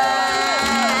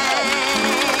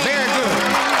 Very good.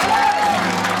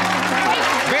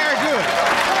 Very good.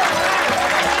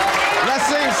 Let's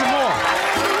sing some more.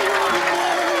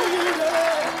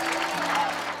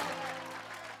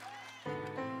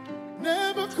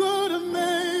 Never could have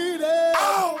made it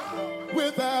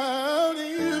without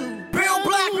you. Real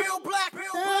black, real black,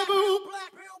 real black, real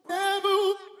black, real black.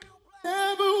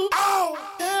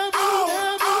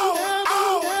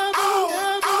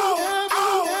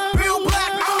 Real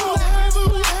black,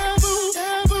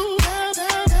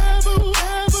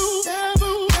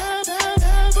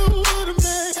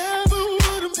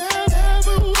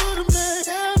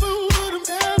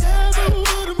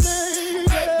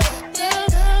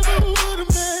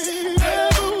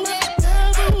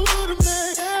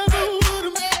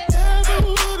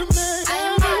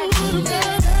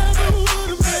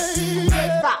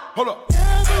 Hold up.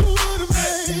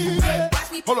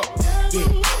 Hold up.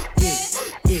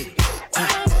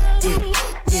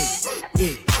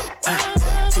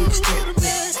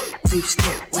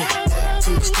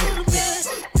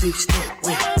 Two step,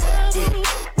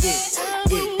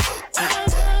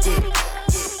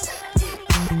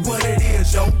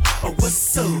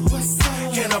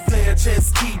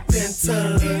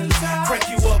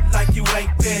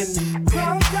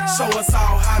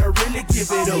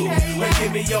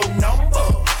 give me your number,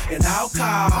 and I'll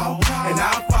call, and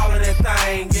I'll follow that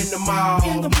thing in the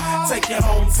mall. Take you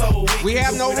home so we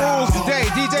have no rules today.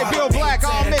 DJ Bill Black,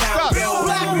 all mixed up.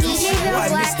 DJ Bill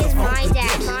Black is my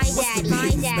dad, my dad, my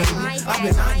dad, my dad. I've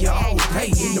been out here all day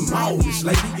in the mall, this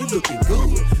lady, you looking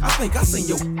good. I think I seen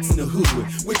your in the hood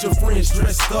with your friends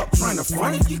dressed up, trying to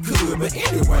front if you could. But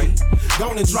anyway, go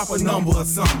on and drop a number or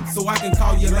something, so I can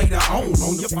call you later on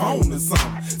your phone or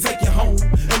something. Take you home,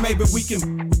 and maybe we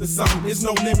can or something. There's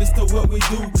no limits to what we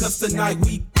do, cause tonight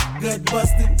we gut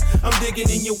busting. I'm digging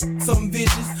in your something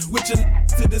vicious, with your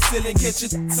to the ceiling, catch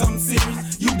it something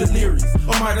serious. You delirious,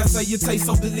 or might I say you taste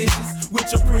so delicious, with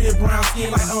your pretty brown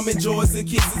skin like almond joys and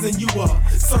kisses. And you are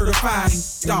certified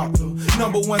doctor,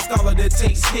 #1 scholar that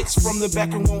takes hits from the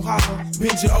back and won't holler.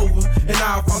 Bend you over, and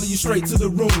I'll follow you straight to the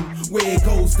room where it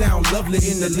goes down lovely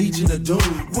in the Legion of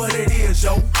Doom. What it is,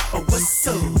 yo, or what's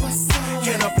up?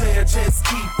 Can a player just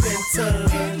keep in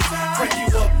touch? Crank you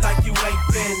up like you ain't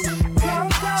been.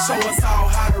 Show us all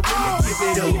how to really give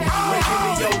it up. Well, give me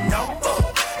your number,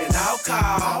 and I'll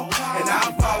call, and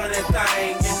I'll follow that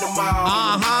thing in the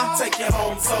mall. Take you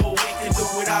home so we can do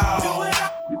it all.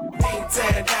 Ain't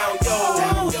tear down,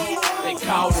 yo. They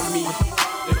calling me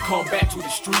to come back to the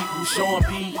street with Sean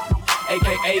P,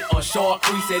 a.k.a. Sean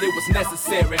Cree, said it was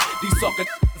necessary. These sucker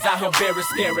out here very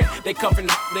scary. They cuffing,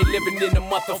 they living in the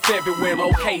month of February.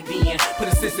 Okay then, put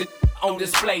a sister on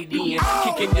display then.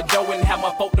 Kick in your door and have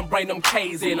my folk to bring them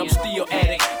K's in. I'm still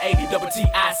addict,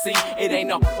 A-double-T-I-C. It ain't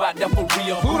no about that for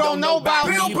real. Who don't know about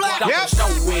me? Black? Yep. Show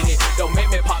with it. Don't make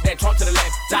me pop that trunk to the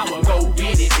left. I will go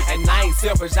get it. And I ain't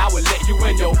selfish, I will let you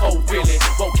in your whole feeling.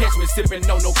 Won't catch me sipping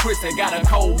on no Chris and got a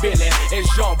cold Billy. It's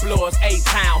Jean Blood's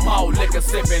A-Town, all liquor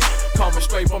sipping. Coming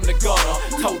straight from the gutter.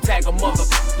 Toe tag a mother,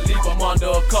 leave him under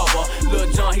a cover. Lil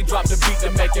John, he dropped the beat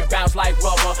to make it bounce like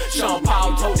rubber. Sean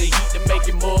Paul told the heat to make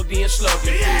it mugged in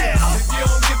sluggy. Yeah. If you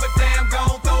don't give a damn,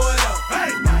 gon' throw it up. Hey.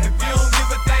 If you don't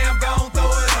give a damn, gon' throw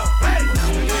it up. Hey. If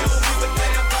you don't give a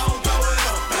damn, gon' throw it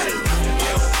up. Hey. If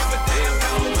you don't give a damn,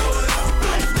 gon' throw it up.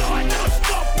 Let's start your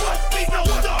stuff, what we know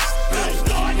stuff. Let's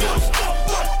start your stuff,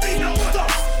 what we know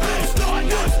stuff. Let's start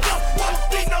your stuff, what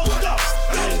we know stuff.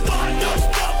 Let's start your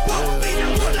stuff, what we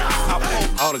know stuff.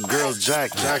 All the girls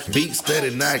jacking, beat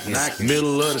steady knocking.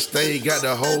 Middle of the stage, got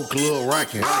the whole club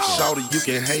rocking. Shawty, you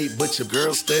can hate, but your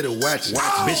girl steady watching.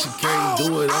 Bitch, you can't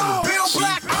do it on the beat.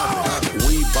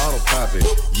 We bottle popping,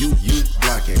 you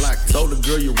blocking. Told the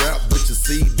girl you rap, but your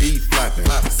CD flopping.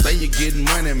 Say you getting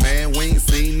money, man, we ain't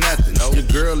seen nothing. Your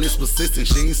girl is persistent,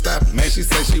 she ain't stopping. Man, she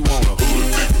say she wanna.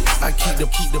 I keep the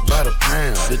by the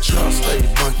pound. The trunk stay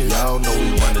bunking, y'all know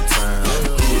we run the town.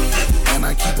 And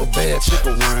I keep a bad chick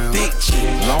around. Thick chick,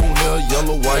 long hair,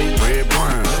 yellow, white, red,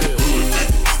 brown.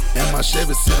 And my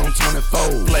Chevy sit on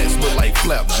 24. Flats look like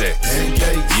flapjack.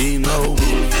 Pancakes, you know.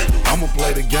 I'ma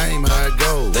play the game how it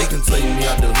goes. They can take me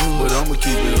out the hood, but I'ma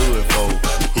keep it hood, folks.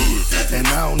 And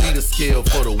I don't need a scale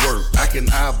for the work. I can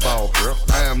eyeball, girl.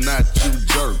 I am not you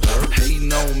jerk.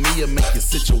 Hating on me will make your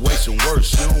situation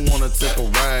worse. You don't wanna take a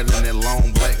ride in that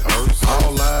long black hearse.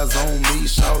 All eyes on me,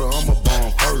 shout I'm a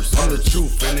bomb first. I'm the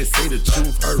truth, and they say the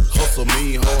truth hurt. Hustle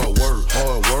mean hard work,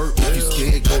 hard work. If you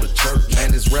scared, go to church.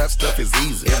 Man, this rap stuff is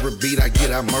easy. Every beat I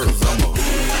get, I murder.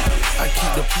 I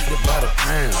keep the by the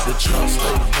pound. The trunk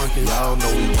stay funky, y'all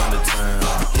know we run the town.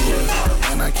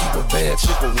 And I keep a bad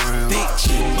chick around. Thick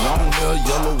chick, long hair,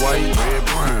 yellow, white, red,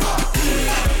 brown.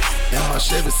 And my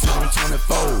Chevy sit on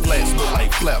 24. Flats look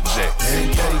like flapjack.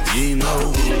 Pancakes, you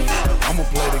know. I'ma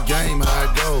play the game how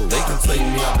it goes. They can take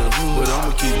me out the hood, but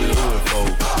I'ma keep it hood,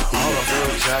 folks. All the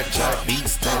whole jack, beat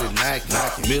steady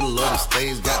knocking. Middle of the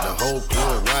stage, got the whole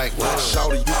club right.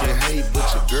 Shawty, you can hate, but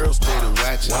your girl steady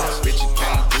watching. Bitch, you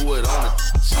can't do it on the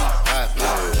cheap hot.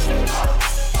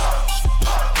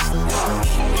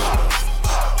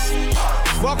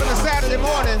 Welcome to Saturday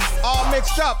morning, all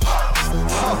mixed up.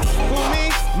 Who,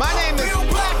 me? My name is Bill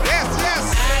Black. Yes.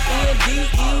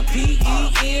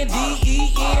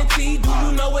 I-N-D-E-P-E-N-D-E-N-T. Do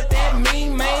you know what that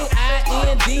mean, man?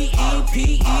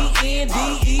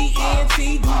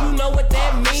 I-N-D-E-P-E-N-D-E-N-T. Do you know what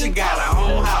that mean? She got her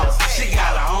own house, she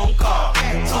got her own car.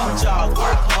 2 jobs,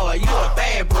 work hard, you a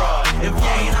bad broad. If you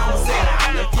ain't on, sit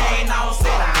down. If you ain't on, sit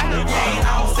down. If you ain't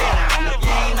on, sit down. If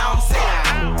you ain't on, sit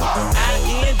down.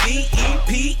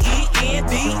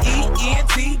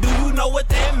 I-N-D-E-P-E-N-D-E-N-T. Do you know what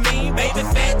that mean? Baby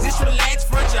fat, just relax,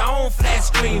 front your own flat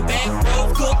screen. Back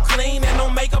row, cook clean, and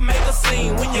don't make a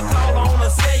scene. When you call her on a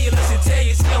cellular, she tell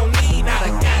you she don't need not a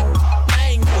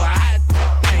goddamn you a hot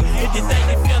thing. If you think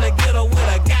they finna get her with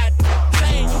a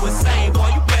goddamn you insane, boy,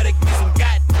 you better get some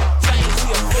goddamn. She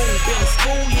a fool, been in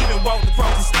school, even walked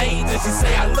across the stage. And she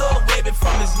say I love baby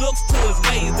from his looks to his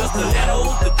ways. The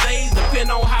stilettos, the days,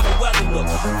 depend on how the weather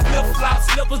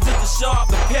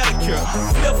sharp, the pedicure.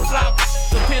 Flip flop,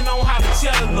 depend on how the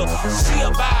cheddar look.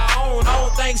 She'll buy her own, I don't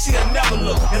think she'll never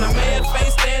look. And a man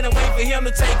face stand and wait for him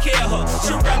to take care of her.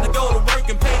 She'd rather go to work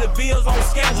and pay the bills on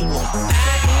schedule.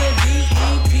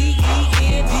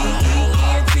 I-N-D-E-P-E-N-D-E-N-T.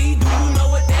 Do you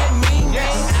know what that means?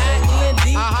 Yes.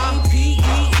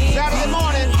 I-N-D-E-P-E-N-D-E-N-T. Saturday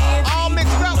morning, all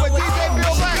mixed up with DJ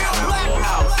Bill Black.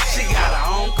 She got her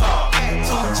own car,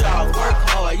 2 jobs, work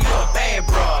hard. You a bad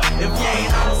broad. If you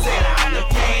ain't on, sit down. If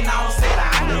you ain't on, sit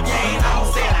down. If you ain't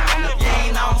on, sit down. If you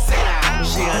ain't on, sit down.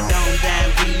 She a dumb damn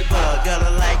diva, got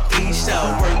her like Isha.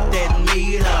 Work that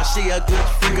meter. She a good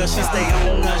freak, she stay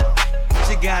on her.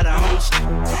 She got her own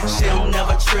she don't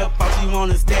never trip, all she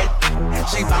want is that.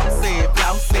 She bouncy,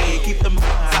 blousy, keep them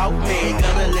out man.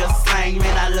 Got a little slang,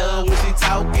 man, I love when she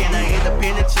talking. An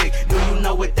independent chick, do you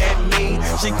know what that mean?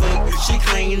 She cook, she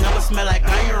clean, never smell like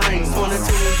onion rings. 22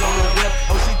 is on the whip,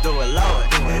 oh she do it, Lord.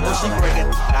 Oh she break it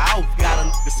out, got a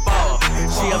nigga spoil.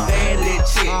 She a bad little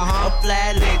chick, a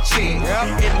flat little chick.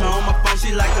 Hit me on my phone,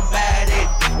 she like to bad it.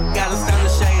 Got a stunner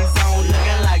shades on,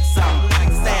 looking like something.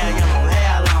 Like stallion,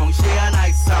 hair long, she a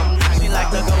nice something. She like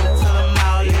to go to the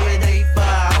mall every day for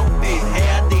her outfit.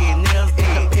 Hair did, nails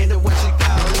independent, what she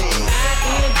call it?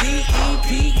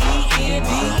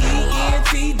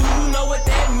 I-N-D-E-P-E-N-D-E-N-T. Do you know what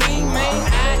that mean, man?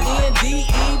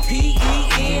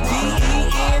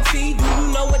 I-N-D-E-P-E-N-D-E-N-T. Do you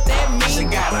know what that mean? She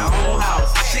got her own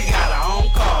house, she got her own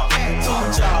car. 2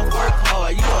 jobs, work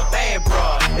hard, you a bad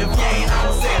broad. If you ain't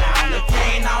on, sit down. If you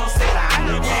ain't on, sit down.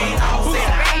 If you ain't on, sit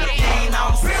down. If you ain't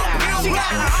on, sit down. She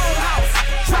got her own house,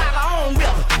 drive her own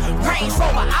whip. Range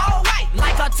Rover, all white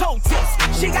like her toe tips.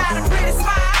 She got a pretty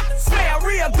smile, smell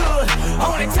real good.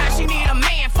 Only time she need a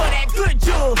man for that good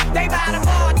jewel. They buy the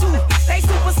bar too, they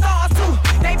superstars too.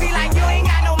 They be like, you ain't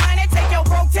got no money, take your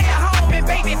broke tail home. And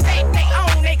baby, fake they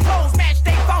own, they clothes match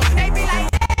they phone. They be like,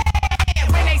 yeah,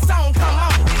 when they song come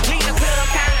on. Leave the club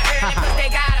kinda early, cause they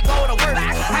gotta go to work.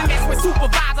 I mess with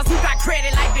supervisors who got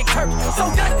credit like Big Kirk. So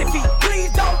Dusty Feet,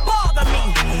 please don't bother me.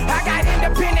 I got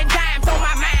independent dimes on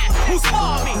my mind. Who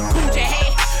spoiled me? Coochie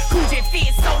head, Coochie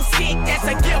fit so sick. That's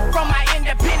a gift from my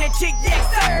independent chick. Yes,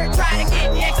 sir. Try to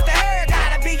get next to her.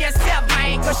 Gotta be yourself,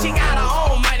 man. Cause she got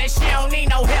her own money. She don't need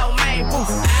no help, man.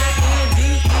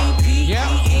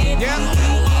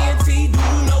 I-N-D-E-P-E-N-D-E-N-T. Do you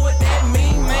know what that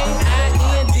mean, man?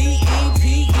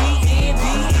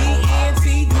 I-N-D-E-P-E-N-D-E-N-T. Do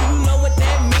you know what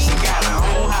that mean? She got her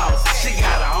own house. She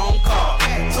got her own car.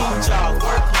 2 jobs,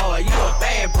 work hard. You a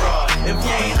bad broad. If you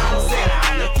ain't on, sit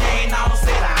down. If you ain't on,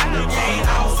 sit down. If you ain't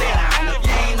on, sit down. If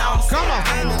you ain't on, sit down. Come on.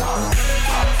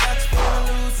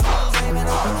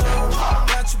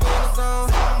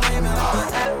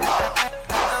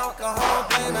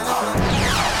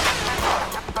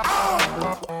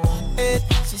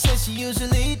 She says she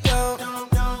usually don't,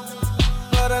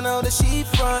 but I know that she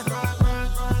front.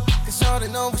 Cause shorty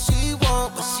know what she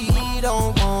want, but she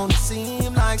don't wanna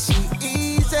seem like she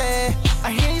easy.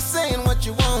 I hear you saying what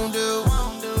you won't do,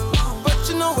 but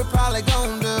you know we're probably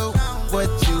gon' do what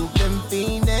you've been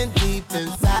feeling deep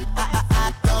inside.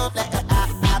 Don't let it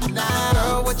out now.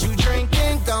 Girl, what you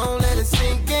drinking? Gon' let it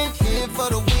sink in. Here for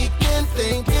the weekend,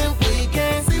 thinking we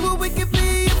can see what we can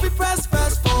be if we press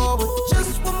fast forward.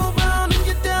 Just one more round and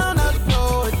you're down, I'll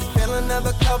know it. Fill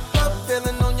another cup up,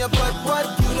 feeling on your butt. What?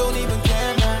 You don't even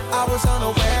care. I was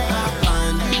unaware how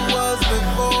fine you was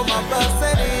before my bus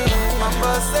set in. My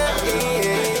bus set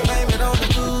in. Blame it on the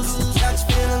booze, got you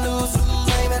feeling loose.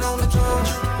 Blame it on the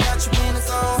drums, got you in the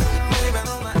zone. Blame it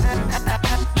on the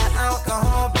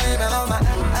alcohol. Blame it on the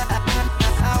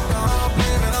alcohol.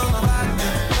 Blame it on the vodka.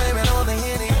 Blame it on the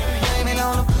Henny. Blame it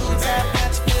on the food tap,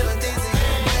 got you feeling dizzy.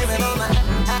 Blame it on the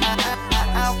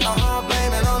alcohol.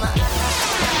 Blame it on the.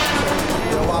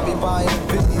 Yo, I be buying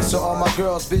B's, so all my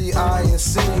girls be eyeing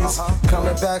C's.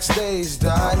 Coming backstage,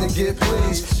 dying to get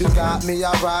pleased. You got me,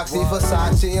 I rock the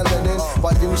Versace and linen.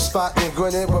 While you spotting,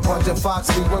 grinning with a bunch of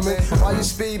foxy women. While you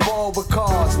speedball with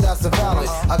cars, that's the valid.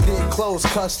 I get clothes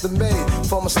custom made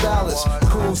from a stylist.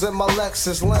 Cruise in my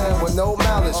Lexus land with no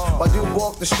malice. While you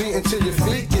walk the street until your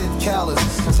feet get callous.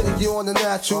 Take you on the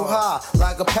natural high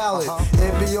like a pallet.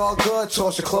 It be all good,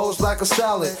 toss your clothes like a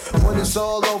salad. When it's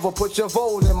all over, put your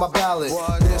vote in my ballot.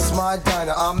 This my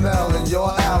diner, I'm Mel and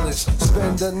you're Alice.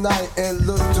 Spend the night in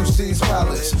Little C's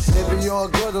Palace. It be all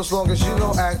good as long as you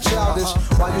don't act childish.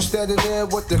 While you standing there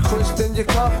with the crisp in your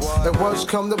cup. And worst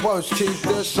come to worst, keep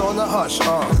this on the hush.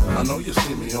 I know you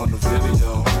see me on the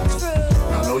video.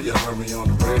 I know you heard me on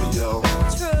the radio.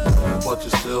 But you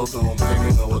still don't pay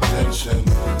me no attention.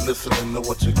 Listening to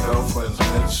what your girlfriends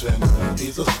mention.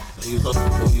 He's a freak.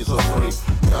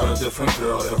 Got a different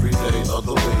girl every day of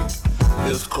the week.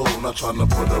 It's cool, not trying to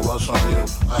put a rush on you.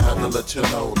 I had to let you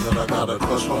know that I got a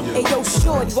crush on you. Hey yo,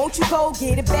 shorty, won't you go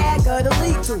get a bag of the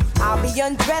lethal? I'll be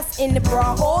undressed in the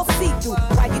bra all see-through.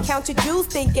 While you count your jewels,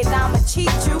 thinking I'ma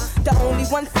cheat you. The only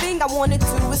one thing I wanna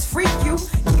do is freak you.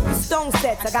 Keep your stone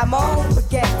sets, I got my own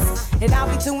baguettes. And I'll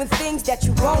be doing things that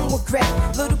you won't regret.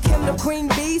 Little Kim the queen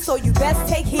bee, so you best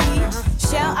take heed.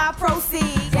 Shall I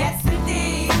proceed? Yes,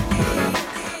 indeed.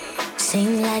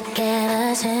 Seemed like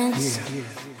ever since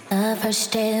the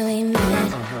first day we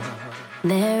met,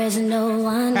 there is no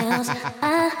one else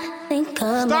I think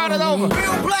of. Start it over.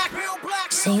 Real black, real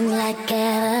black. Seemed like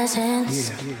ever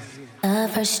since the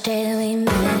first day we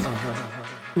met,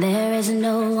 there is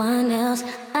no one else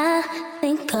I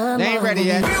think of. They ain't ready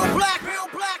yet. Real black, real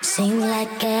black. Seemed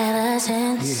like ever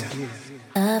since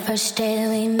the first day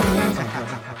we met,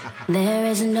 there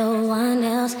is no one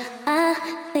else I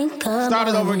think of. Start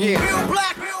it over again. Real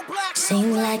black, real black.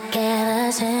 Seemed like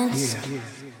ever since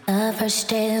the first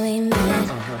day we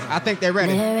met, I think they're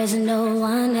ready. there is no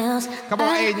one else. Come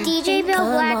on, Aiden. DJ Bill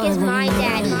Black is my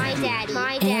daddy. My dad,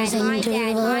 my dad, my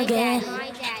dad, my dad.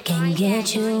 Can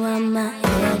get you on my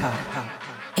head.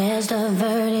 Here's the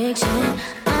verdict, and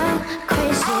I'm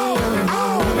crazy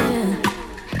over you.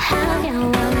 How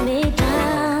can one be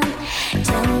down?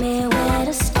 Tell me where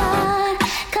to start.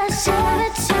 'Cause every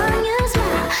time you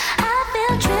smile, I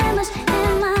feel tremors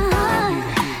in my heart.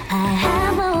 I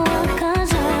have a one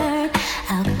concern.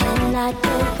 How can I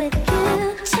get with you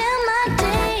till my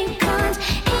day comes?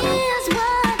 Here's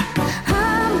what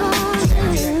I'm going to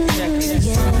do.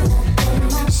 Yeah.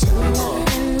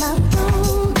 In my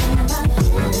room,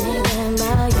 thinking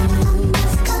about you.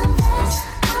 Confess,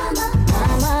 I'm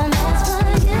a mess for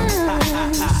you.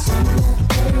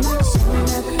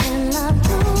 In my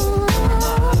room.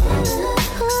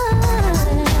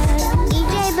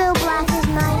 DJ Bill Black is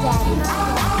my daddy.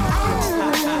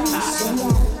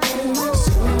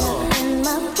 In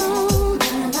my room,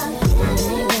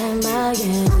 thinking about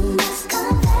you.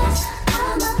 Confess,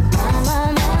 I'm a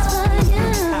mess for you.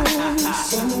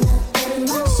 In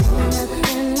my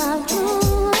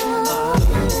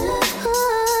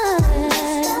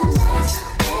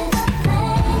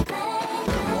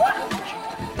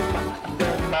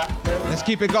Let's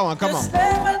keep it going. Come on.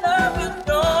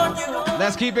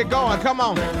 Let's keep it going. Come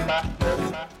on.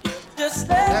 Let's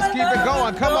keep it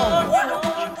going. Come on.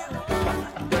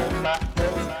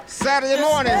 Saturday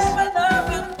mornings,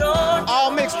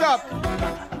 all mixed up.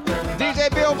 DJ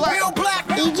Bill Black.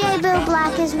 DJ Bill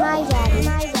Black is my daddy.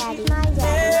 My daddy. My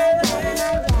daddy.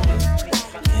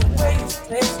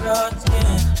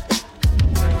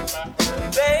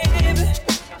 Baby,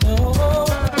 oh,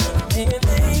 in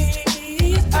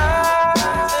these eyes,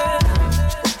 I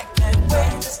can't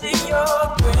wait to see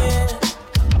your grin.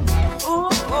 Ooh,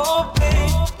 oh,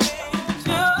 baby,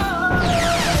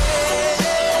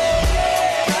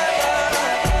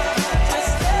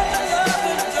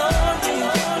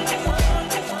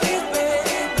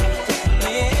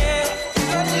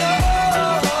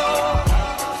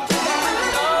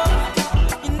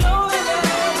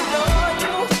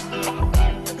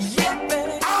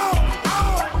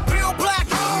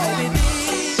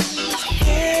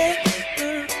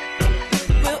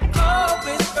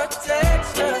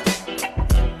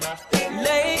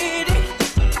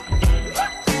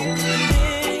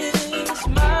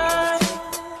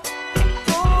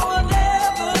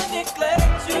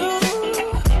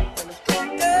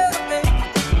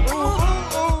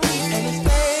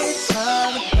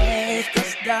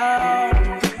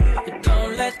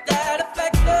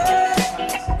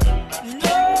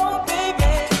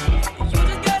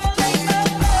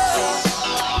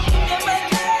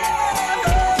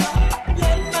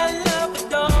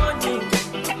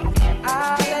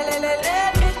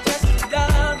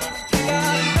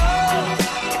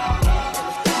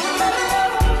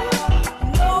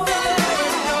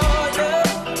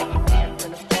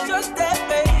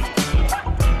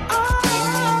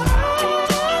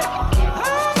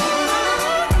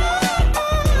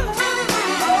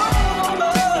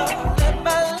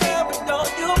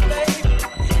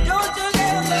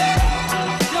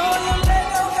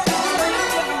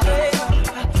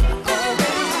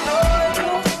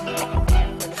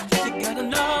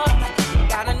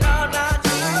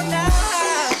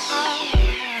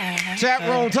 Chat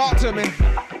room, talk to me.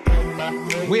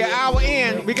 We an hour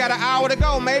in. We got an hour to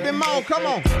go, maybe more. Come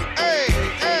on. Hey,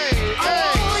 hey,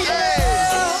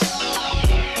 hey,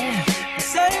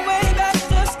 same way that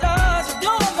the stars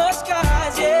adorn the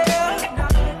skies,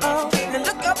 yeah. Oh, and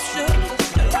look up, sugar.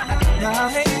 Now,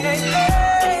 hey, hey,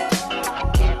 hey.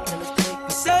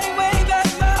 The same way that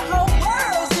my whole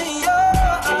world's in your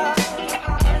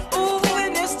eyes. Ooh,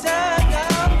 in this time,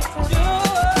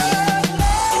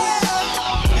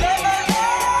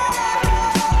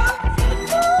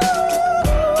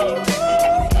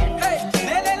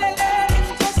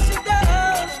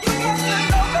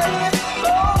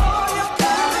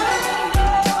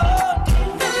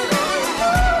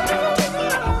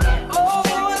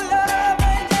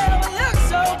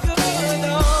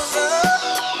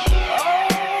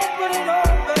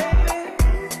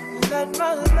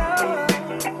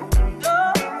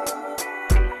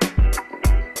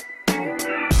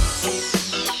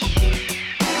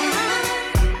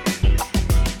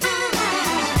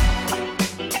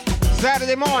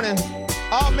 Saturday morning,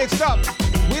 all mixed up.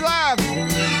 We live.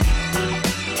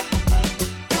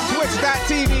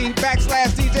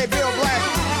 Twitch.tv/DJ Bill Black.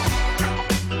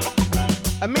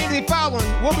 Immediately following,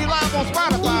 we'll be live on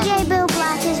Spotify. DJ Bill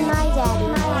Black is my daddy.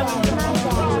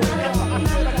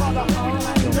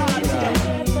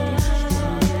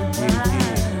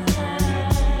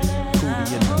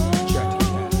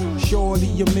 Shorty,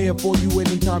 I'm there for you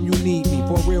anytime you need me.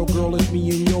 For real, girl, it's me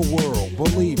in your world.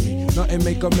 Believe me, nothing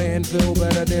make a man feel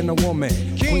better than a woman.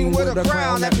 King with a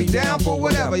crown that be down for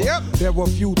whatever. Yep. There are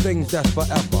few things that's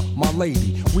forever. My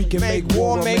lady, we can make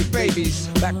war, make babies.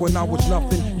 Back when I was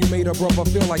nothing, you made a brother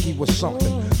feel like he was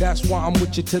something. That's why I'm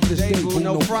with you to this day. Boo,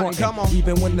 no front. Come on.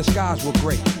 Even when the skies were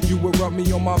gray, you would rub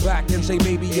me on my back and say,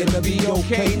 baby, it'll be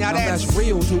okay. Now that's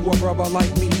real to a brother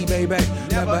like me, baby.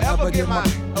 Never ever get my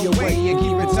away and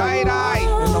keep it tight, aight.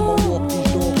 And I'ma walk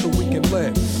these doors so we can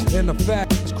live in a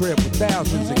fast crib with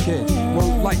thousands of kids.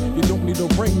 Word like you don't need a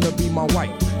ring to be my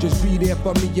wife. Just be there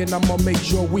for me and I'ma make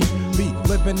sure we be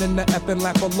living in the effing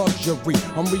lap of luxury.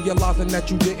 I'm realizing that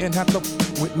you didn't have to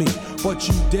with me, but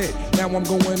you did. Now I'm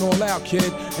going all out,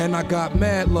 kid, and I got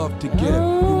mad love to give.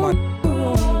 You my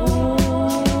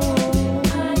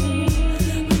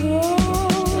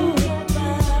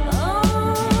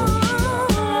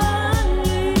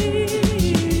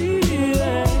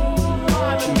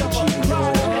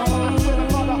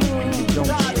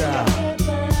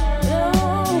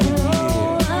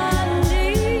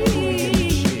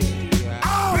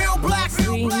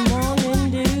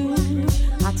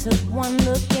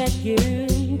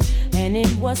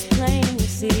was plain to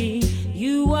see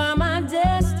you are my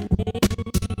destiny.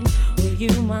 With you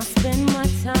I spend my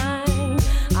time.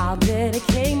 I'll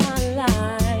dedicate my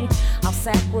life. I'll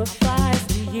sacrifice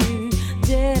to you.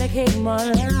 Dedicate my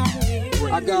life.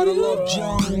 I gotta love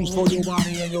Jones for your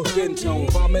body and your skin tone.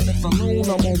 5 minutes alone,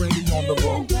 I'm already on the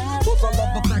road. Plus I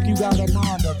love the fact you got a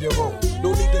mind of your own.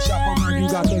 No need to shop around, you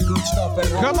got the good stuff at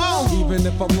home. Come on! Even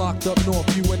if I'm locked up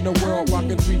north, you in the world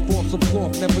rocking 3/4 of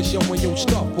cloth. Never showing your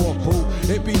stuff off, boo.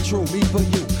 It be true, me for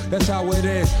you, that's how it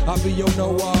is. I be your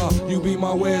Noah, you be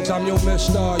my Wiz. I'm your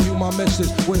mister, you my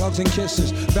missus. With hugs and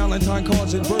kisses, Valentine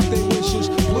cards and birthday wishes.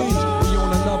 Please, we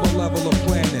on another level of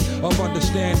planning, of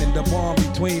understanding the bond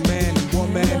between man and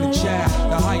woman and child.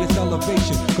 The highest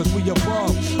elevation, cause we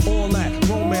above all that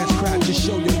romance crap, just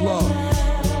show your love.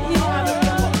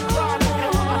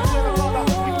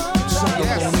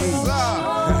 Yes,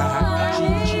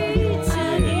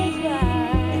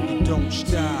 and you don't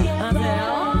stop.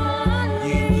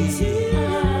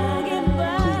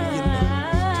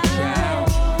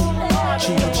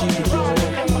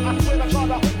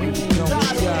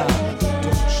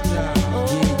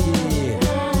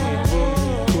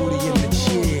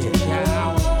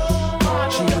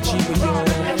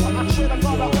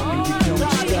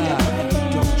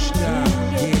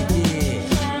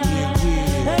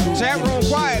 Chat room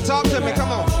quiet, talk to me,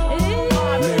 come on.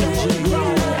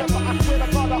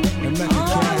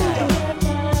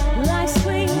 Like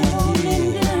spring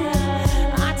morning dew,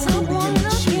 I took one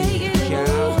look at you,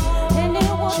 and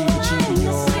it was plain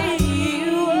to see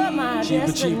you were my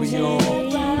destiny.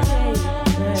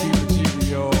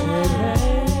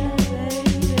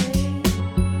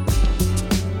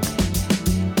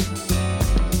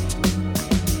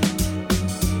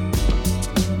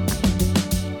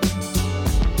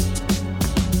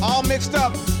 All mixed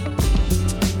up.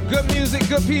 Good music,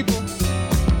 good people.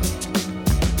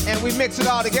 And we mix it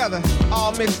all together.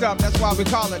 All mixed up. That's why we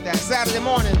call it that. Saturday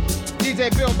morning, DJ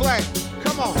Bill Black.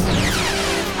 Come on.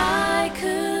 I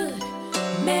could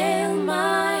mail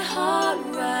my heart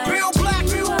right. Bill Black,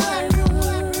 Bill Black.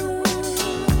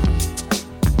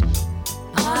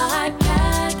 I'd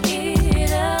pack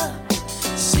it up,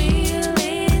 seal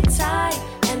it tight,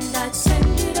 and I'd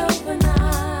send it overnight.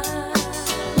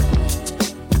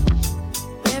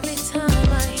 Every time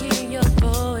I hear your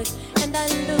voice and I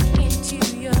look into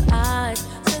your eyes,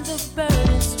 sends a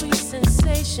burning sweet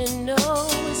sensation, oh,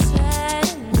 it's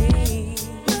saddening.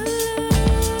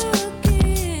 Look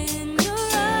in your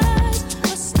eyes,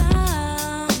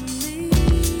 astound me.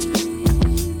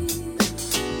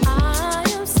 I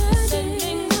am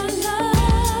sending my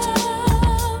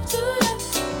love to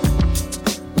you,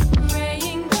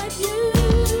 praying that you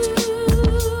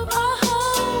are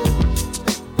home,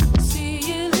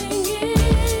 sealing it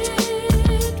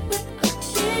with a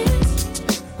kiss,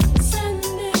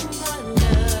 sending my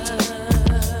love.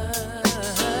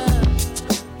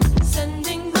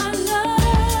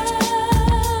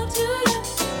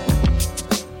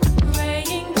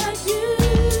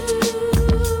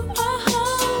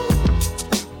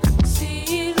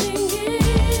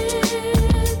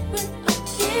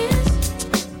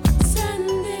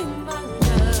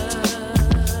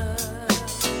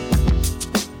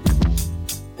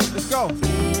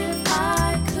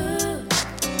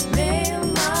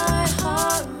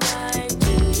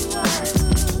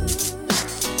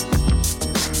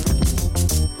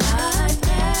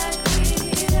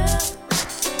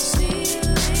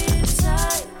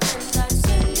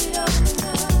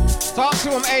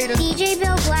 him, Aiden. DJ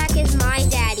Bill Black is my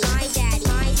daddy. My daddy.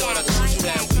 My daddy. I thought I told you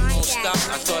that we won't stop.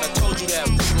 I thought I told you that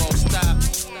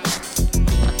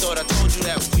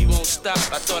we won't stop.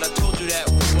 I thought I told you that we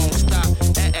won't stop.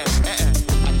 I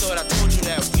thought I told you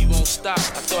that we won't stop. I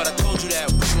thought I told you that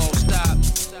we won't stop.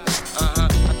 I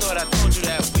thought I told you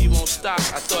that we won't stop.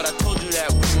 I thought I told you that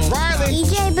we won't stop.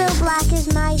 DJ Bill Black is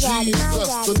my daddy.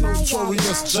 Jesus, the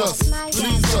notorious just.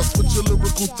 Please us with your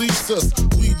lyrical thesis.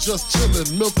 We just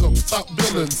chillin', milk 'em, top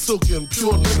billin', silkin',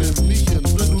 pure linen, me and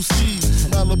little C's,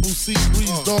 Malibu sea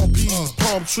breeze, dawn peas,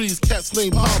 palm trees, cats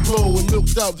named Pablo and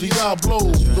milked out Diablo.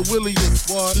 The williest,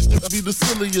 this could be the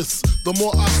silliest. The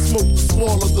more I smoke, the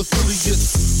smaller the silly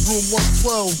gets. Room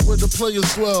 112, where the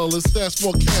players dwell, and stash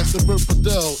more cash than Bert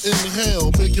Fidel.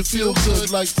 Inhale, make you feel good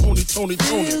like Tony.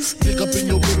 Pick up in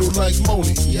your middle like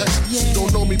Moni. Yeah. She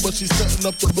don't know me, but she's setting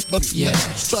up the yeah.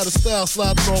 Try to style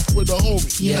sliding off with a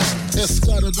homie. Yeah.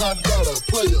 Escada,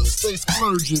 player, stay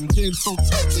splurging. Game so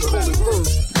tight, they call it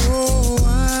version. Oh,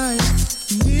 I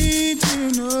need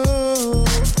to know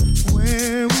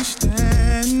where we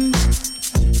stand.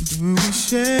 Do we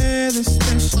share the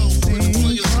special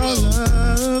thing called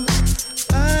love?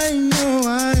 I know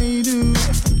I do.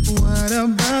 What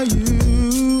about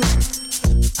you?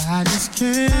 I just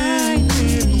can't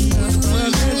get enough of the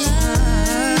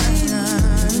time.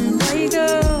 Where you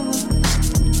go?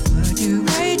 What do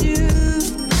I do?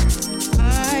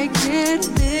 I can't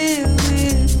live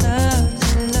without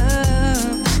your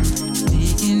love.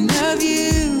 Thinking of you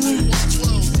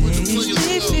makes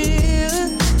me feel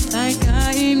like I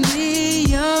am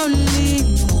the only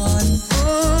one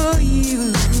for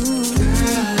you.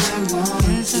 Girl, I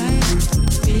want to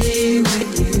be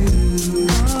with you.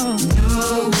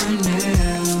 No one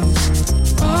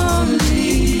else, only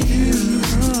you.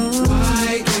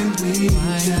 Why can't we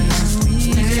just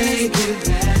make it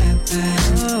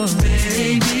happen?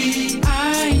 Baby, I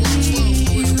need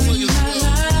you in my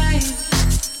life.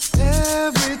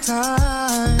 Every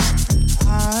time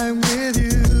I'm with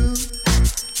you,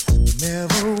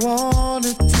 never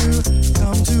wanted to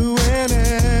come to an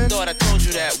end. Thought I told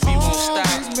you that we won't stop.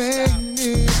 Always make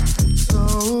me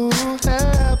so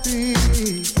happy.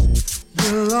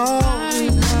 You'll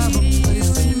always have a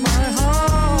place in my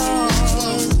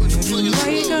heart. Where do I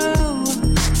go?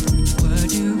 What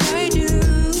do I do?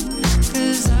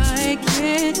 'Cause I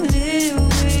can't live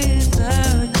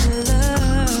without your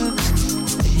love.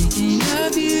 Thinking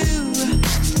of you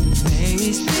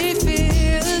makes me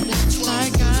feel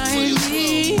like I'm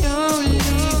the only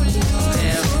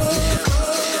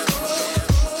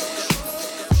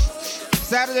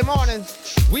Saturday morning,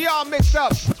 we all mixed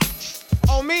up.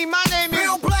 On me, my name is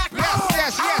Bill Black.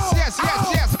 Yes. Come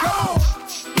on.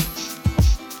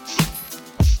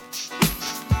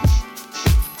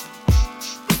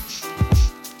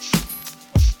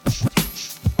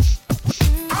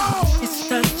 It's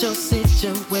not your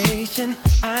situation.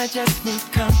 I just need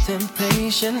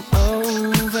contemplation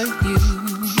over you.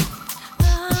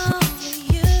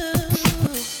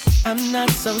 I'm not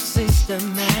so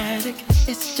systematic.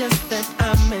 It's just that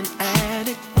I'm an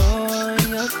addict for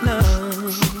your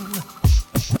love.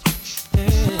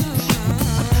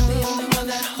 I'm the only one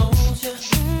that holds you.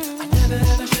 I never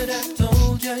ever should have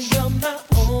told you you're my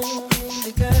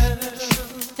only girl.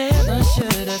 Never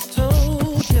should have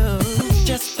told you.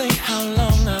 Just think how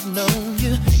long I've known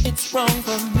you. It's wrong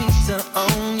for me to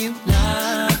own you.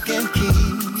 Lock and key.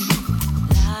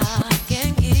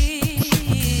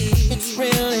 It's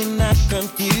really not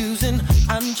confusing.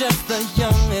 I'm just a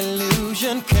young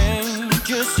illusion. Can't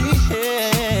you see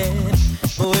it?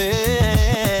 Well,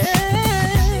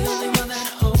 I'm the only one that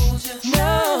holds you.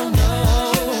 No. I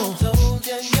told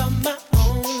you you're my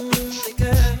only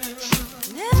girl.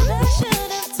 Never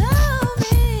should have told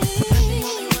me. I'm the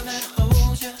only one that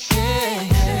holds you. Yeah.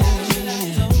 Should have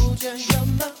told you you're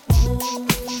my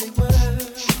only world.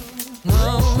 No.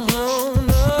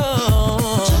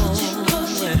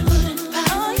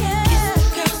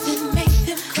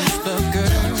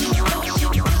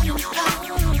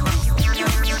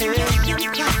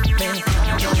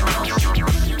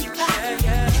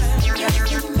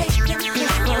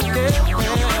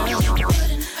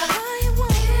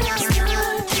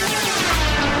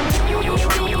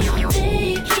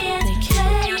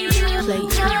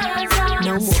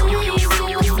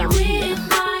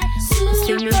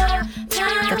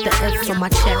 F on my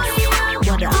chest.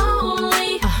 What up?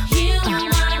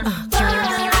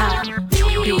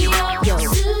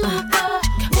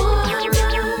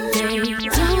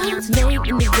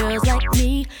 Making the girls like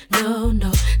me, no.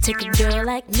 Take a girl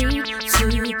like me to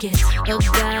get a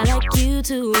guy like you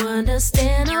to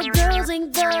understand. Our girls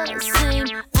ain't the same.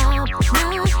 I'm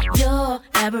not your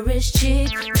average chick,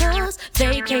 cause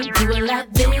they can't do it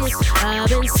like this. I've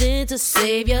been sent to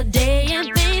save your day,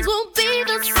 and things won't be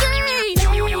the same.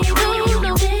 No, no,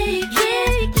 no, play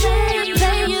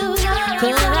you,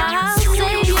 cause I'll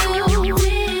save you,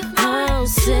 I'll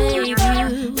save you.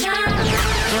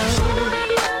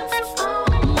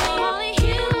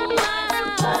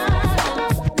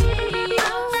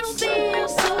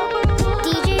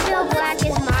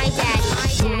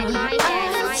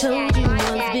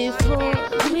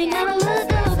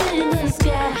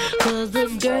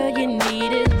 Girl, you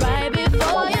need it right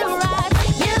before you ride.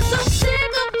 Yes, I'm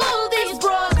sick of all these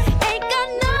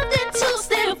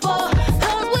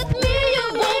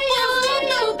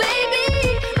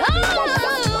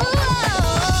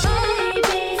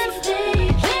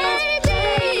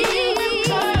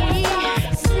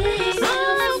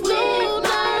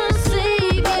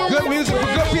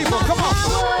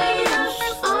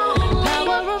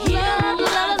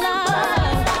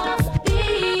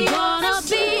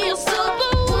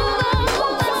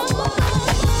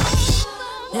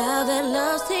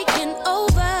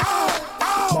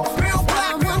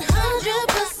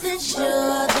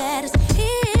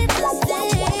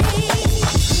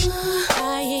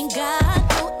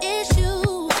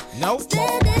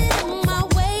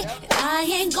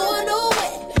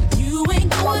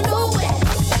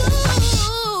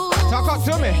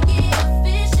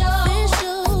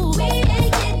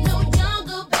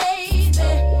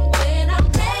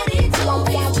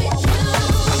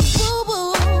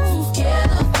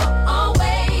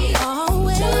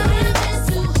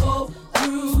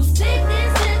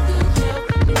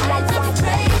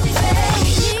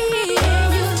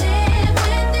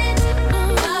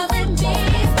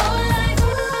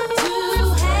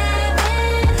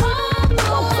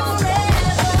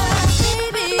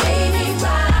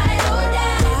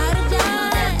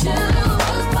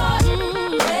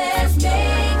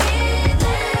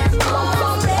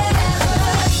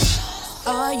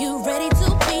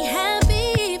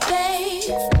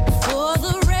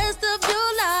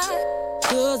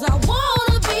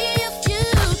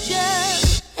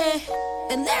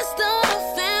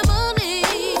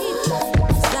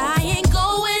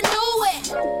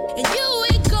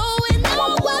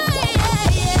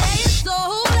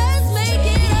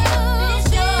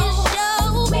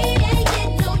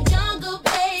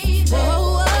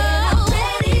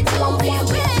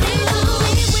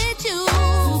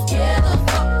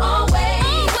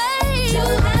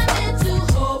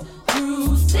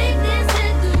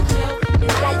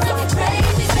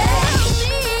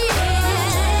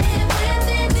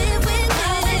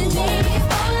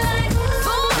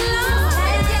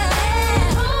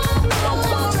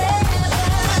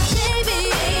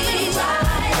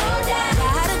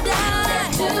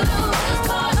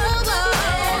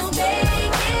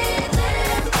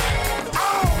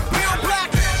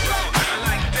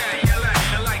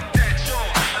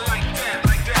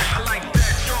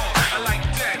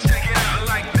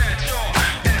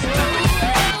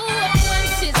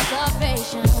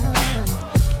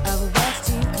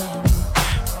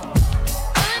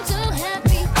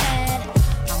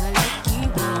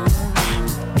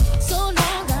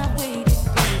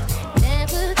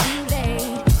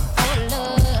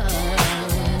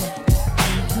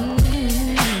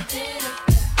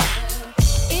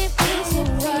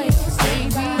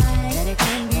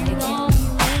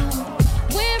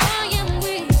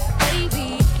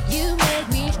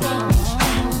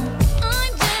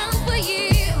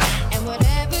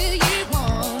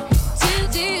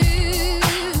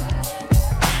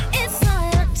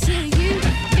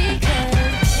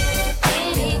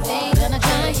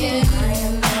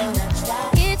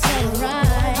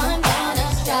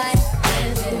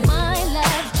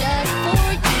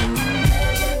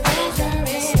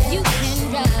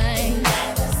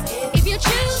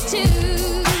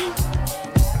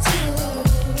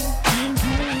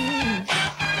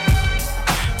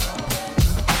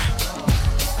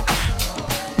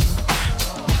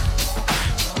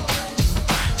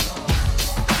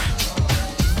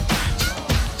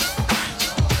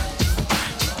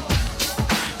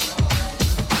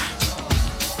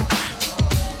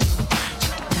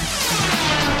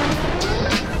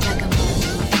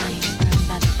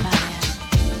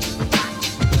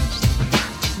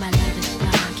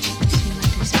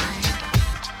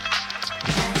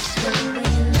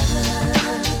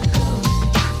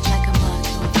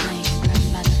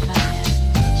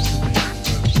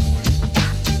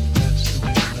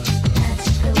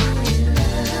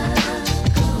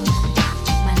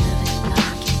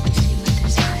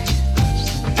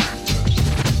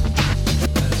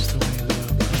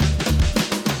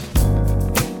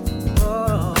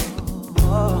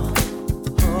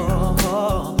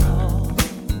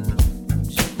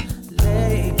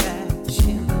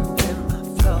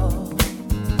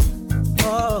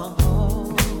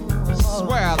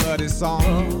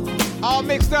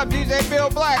Mixed Up, DJ Bill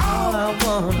Black. All I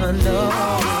wanna know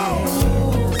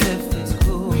is if it's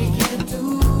cool. We can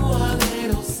do a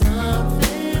little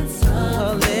something, something.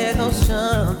 A little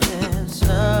something,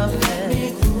 something. Let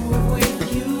me groove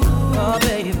with you. Oh,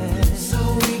 baby. So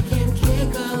we can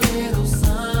kick a little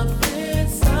something,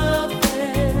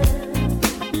 something.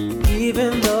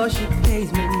 Even though she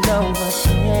pays me no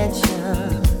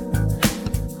attention,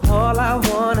 all I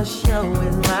wanna show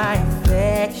is my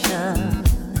affection.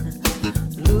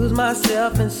 Lose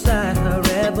myself inside her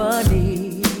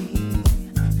ebony.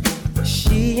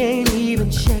 She ain't even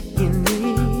checking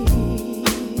me.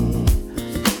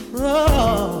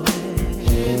 Oh,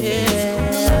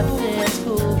 yeah, that's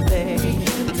cool, baby.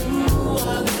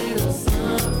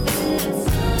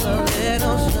 A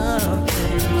little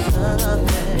something,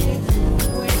 something.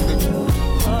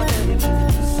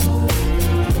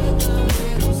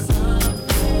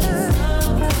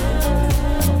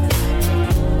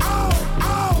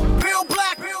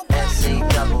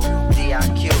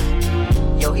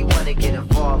 Get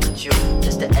involved with you.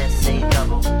 It's the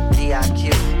S-A-double-D-I-Q.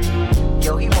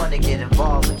 Yo, he wanna get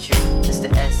involved with you. It's the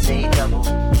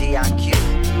S-A-double-D-I-Q.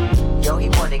 Yo, he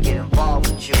wanna get involved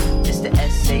with you. It's the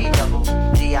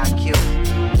S-A-double-D-I-Q.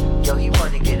 Yo, he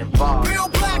wanna get involved. Real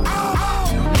black.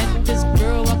 Met this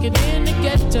girl walking in the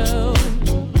ghetto,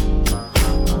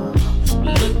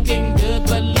 looking good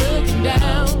but looking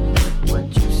down. What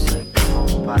you say? Come on,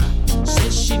 pa.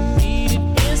 Said she needed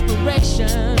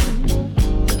inspiration.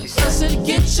 Said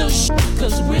get your shit,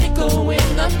 cause we're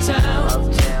going uptown.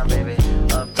 Uptown, baby,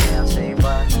 uptown, say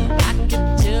what? I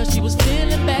could tell she was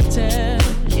feeling better.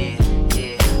 Yeah,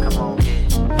 come on, yeah.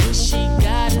 When she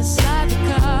got inside the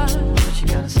car,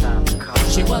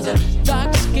 she was a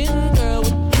dark-skinned girl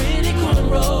with pretty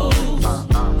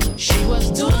cornrows. She was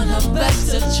doing her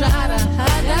best to try to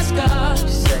hide that scar. What you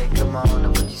say, come on,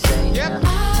 what you say? Yep,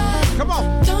 come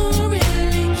on. Don't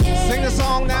really care. Sing the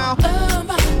song now.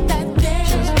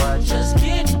 Just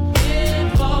get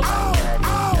involved.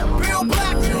 Real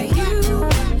black. You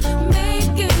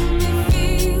making me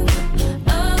feel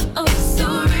so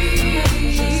real.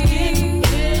 Just get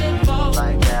involved.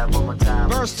 Like that one more time.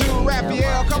 Verse 2,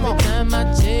 Raphael, come on. Every time I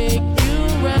take you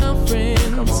around, friends.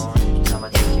 Come on, every time I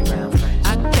take you around, friends. I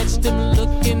catch them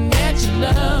looking at your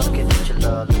love. Looking at your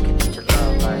love,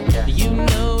 like that. You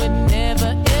know it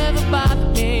never ever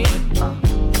bothered me.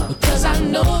 Because I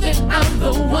know that I'm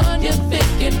the one you're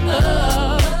thinking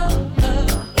of.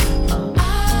 I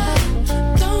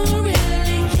don't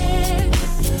really care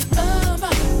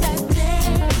about that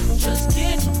there. Just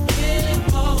get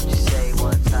involved. What you say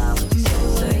one time, what you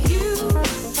say? You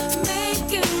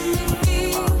making me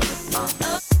feel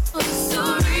so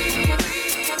real.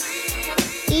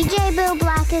 DJ Bill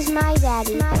Black is my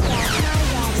daddy.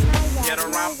 Get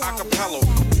around acapella.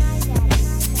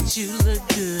 You look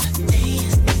good.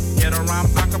 Get around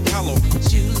acapella.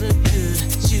 You look good.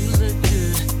 You look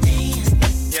good.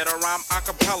 Get around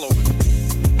acapella.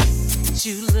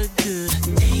 You look good.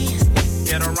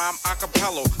 Get around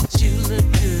acapella. You look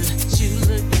good. You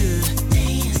look good.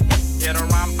 Get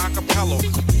around acapella.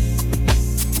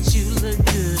 You look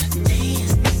good.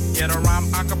 Get around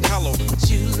acapella.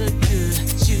 You look good.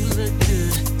 You look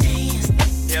good.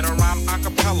 Get around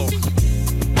acapella.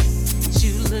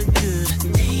 You look good.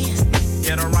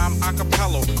 Get around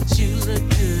acapella. You look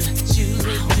good. You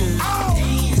look good.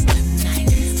 Dance tonight.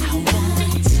 I wanna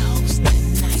toast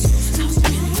tonight. I'll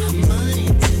spend my money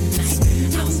tonight.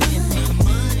 I'll spend my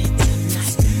money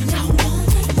tonight. I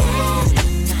wanna dance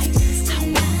tonight. I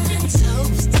wanna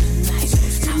toast tonight.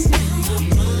 I'll spend my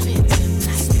money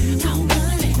tonight. I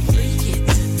wanna freak it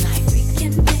tonight.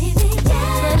 Freaking baby.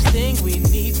 First thing we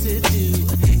need to do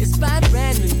is buy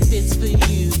brand new fits for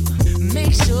you.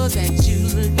 Make sure that you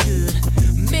look good.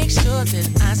 Make sure that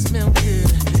I smell good.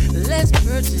 Let's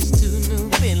purchase 2 new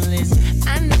Bentleys.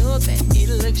 I know that it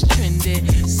looks trendy.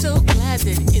 So glad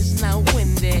that it's not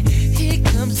windy. Here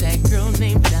comes that girl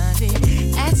named Dottie.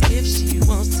 Ask if she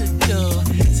wants to go.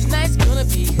 Tonight's gonna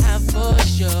be hot for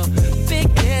sure.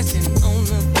 Big dancing on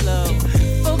the floor.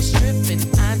 Folks tripping,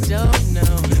 I don't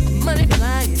know. Money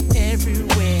flying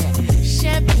everywhere.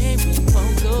 Champagne, we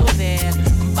won't go there.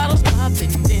 Bottles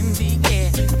popping in the air.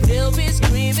 They'll be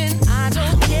screaming, I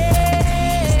don't care.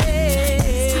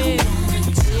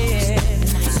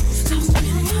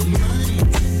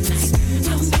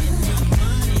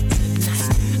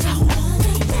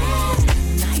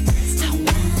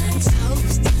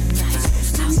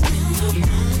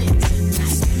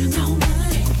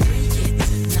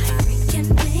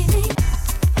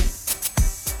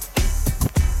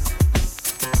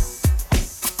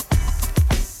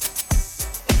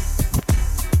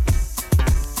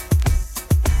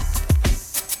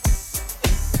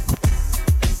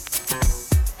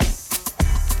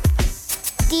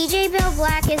 DJ Bill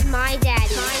Black is my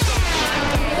daddy.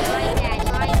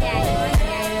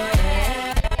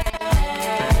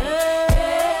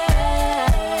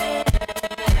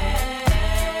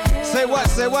 Say what?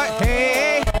 Say what?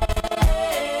 Hey.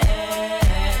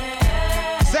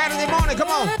 Saturday morning, come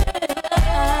on.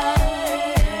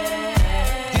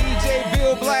 DJ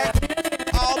Bill Black,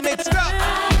 all mixed up.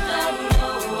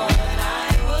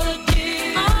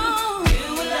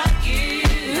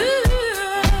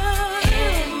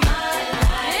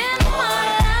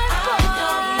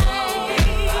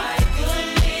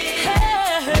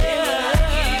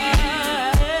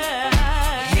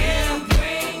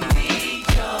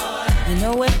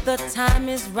 The time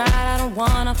is right, I don't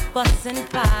wanna fuss and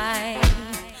fight.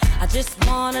 I just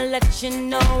wanna let you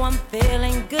know I'm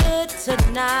feeling good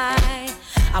tonight.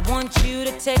 I want you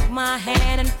to take my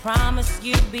hand and promise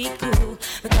you'll be cool,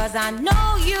 because I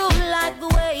know you like the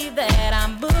way that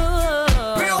I'm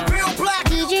moved. Bill Black.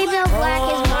 DJ Bill Black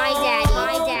is my daddy.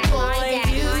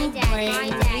 My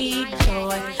daddy.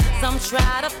 Some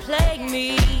try to play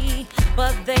me,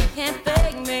 but they can't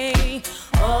fake me.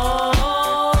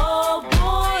 Oh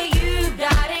boy, you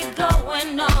got it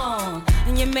going on,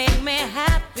 and you make me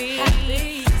happy,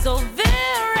 so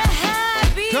very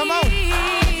happy. Come on.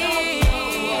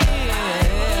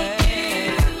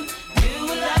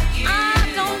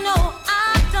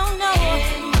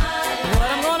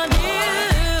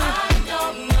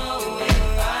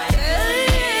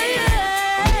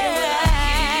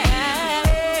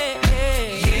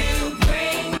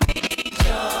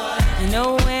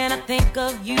 Think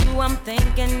of you, I'm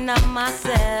thinking of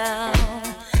myself.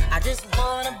 I just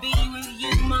wanna be with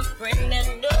you, my friend,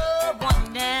 and no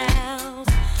one else.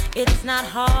 It's not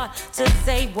hard to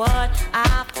say what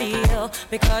I feel,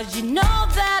 because you know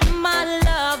that my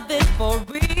love is for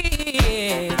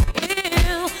real.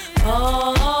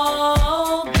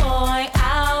 Oh boy,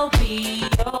 I'll be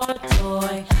your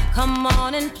toy. Come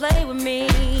on and play with me.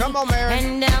 Come on, Mary.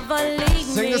 And never leave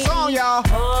me. Sing the song, y'all.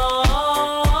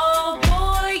 Oh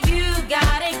boy, you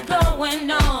got it going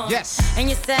on. Yes. And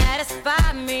you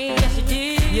satisfy me. Yes, you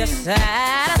do. You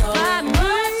satisfy me.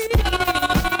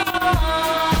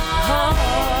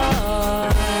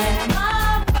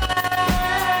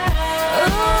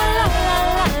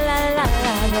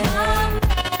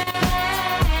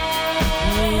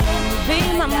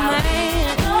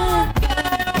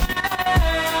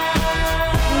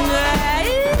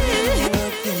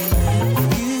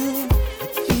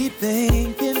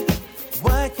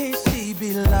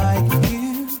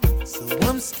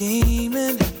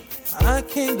 Scheming, I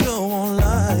can't go on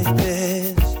like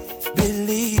this.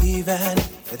 Believing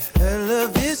that her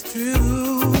love is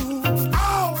true.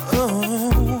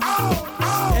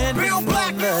 Standing on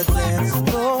the dance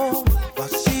floor while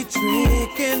she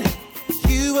tricking.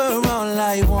 You are all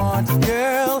I want,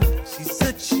 girl. She's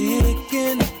a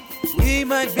chicken. We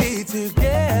might be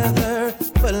together,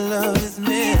 but love is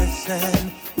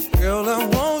missing. Girl, I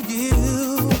want you.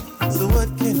 So what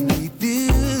can we do?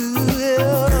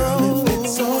 Girl, if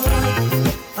it's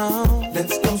alright,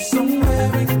 let's go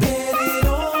somewhere and get it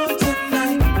on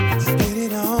tonight. Let's get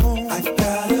it on. I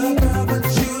got a girl, but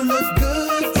you look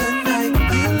good tonight.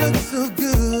 You look so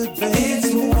good, baby.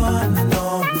 It's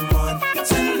one-on-one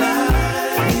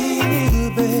tonight. You,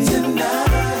 baby.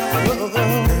 Tonight.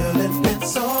 Girl, if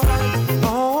it's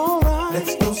alright,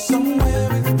 let's go somewhere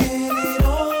and get it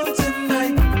on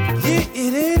tonight.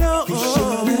 Get it on. You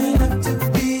shouldn't have to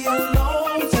be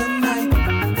alone tonight.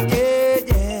 Yeah.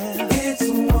 It's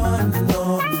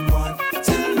one-on-one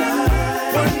tonight.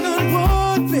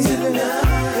 One-on-one, baby.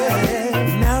 Tonight.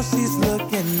 Yeah. Now she's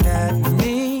looking at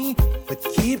me, but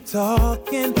keep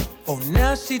talking. Oh,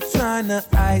 now she trying to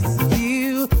ice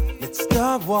you. Let's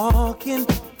start walking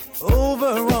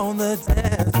over on the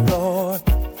dance floor.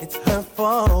 It's her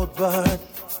fault, but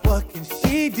what can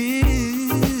she do?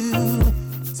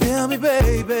 Tell me,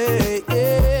 baby,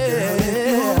 yeah.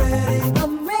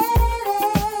 I'm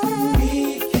ready. We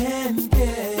can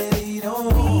get it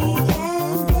on.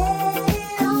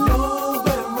 I know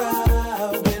where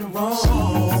I've been wrong.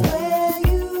 She's where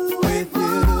you with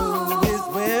you is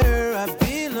where I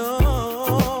belong.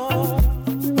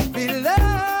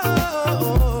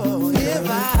 If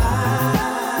I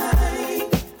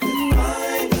could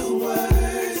find the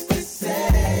words to say.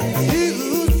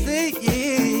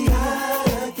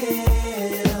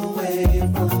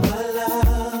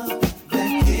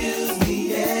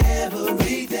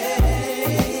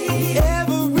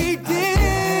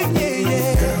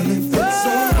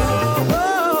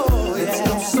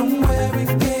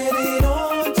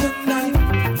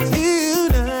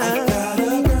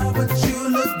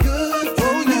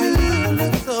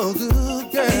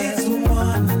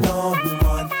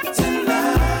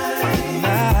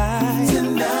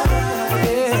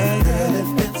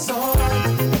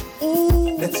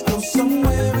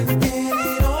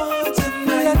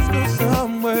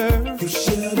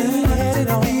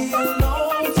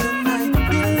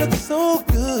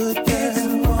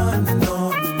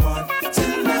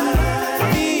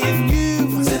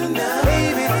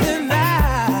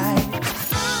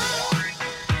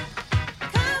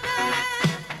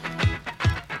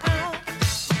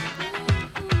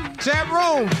 Chat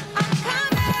room.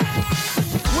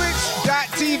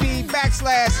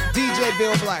 Twitch.tv/DJ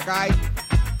Bill Black, alright?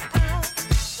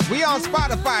 We on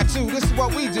Spotify too. This is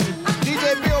what we do.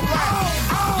 DJ Bill Black.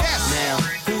 Yes. Now,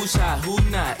 who's hot, who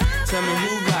not? Tell me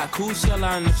who rock, who sell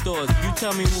out in the stores. You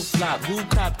tell me who flop, who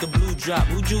cop the blue drop,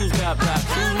 who Jews got blocks,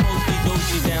 who's mostly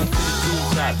Dolce down to the jewel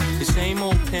top. The same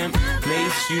old pimp,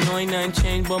 Mace, you know ain't nothing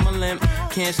changed but my limp.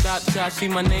 Can't stop till I see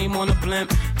my name on the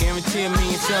blimp. Guarantee a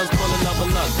million sales, pull a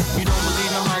level up. You don't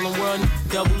believe in Harlem World,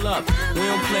 double up. We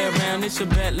don't play around, it's a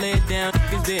bet, lay it down.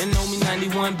 Niggas didn't know me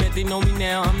 91, bet they know me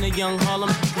now. I'm the young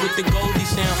Harlem with the Goldie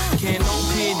sound. Can't no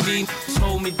PD,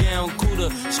 hold me down, cooler.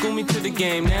 School me to the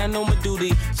game, now I know my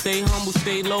duty. Stay humble,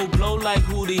 stay low, blow like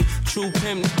Hootie. True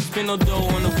pimp, spin no dough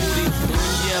on the booty. And when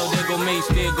you yell, there go Mace,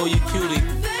 there go your cutie.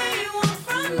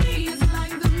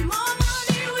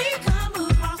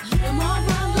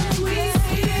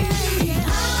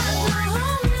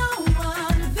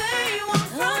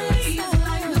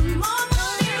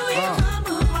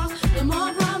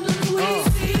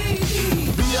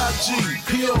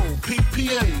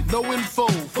 P.O.P.P.A. No info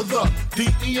for the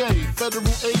DEA. Federal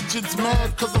agents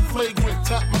mad cause I'm flagrant.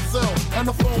 Tap myself and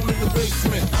the phone in the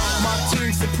basement. My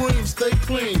team supreme, stay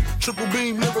clean. Triple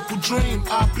beam, lyrical dream.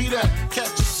 I be that.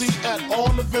 Catch a seat at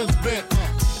all events bent.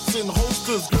 In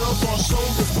holsters, girls on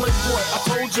shoulders, playboy, I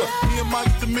told ya, me and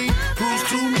Mike to me, bruise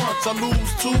too much, I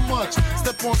lose too much,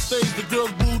 step on stage, the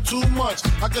girls boo too much,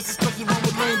 I guess it's cause you run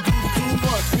with lame dudes too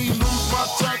much, me lose my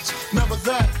touch, never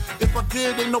that, if I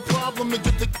did, ain't no problem to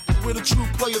get the where the true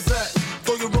players at,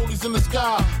 throw your rollies in the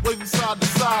sky, waving side to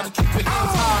side and keep your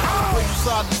hands high, waving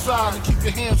side to side and keep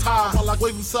your hands high, while I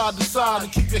waving side to side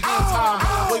and keep your hands high,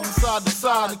 waving side to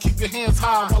side and keep your hands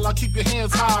high, while I keep your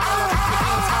hands high,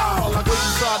 while I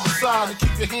waving side to side and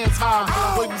keep your hands high.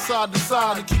 Waving side to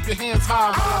side and keep your hands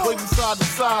high. Waving side to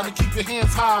side and keep your hands high. Keep your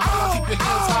hands high. Keep your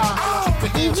hands high.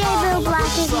 DJ Bill Black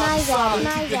is my dad.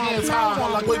 Keep your hands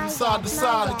high. Waving side to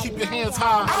side and keep your hands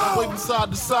high. Waving side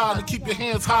to side and keep your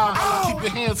hands high. Keep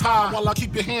your hands high. While I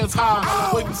keep your hands high.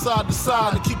 Waving side to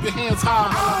side and keep your hands high.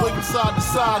 Waving side to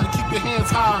side and keep your hands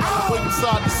high. Waving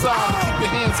side to side and keep your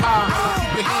hands high.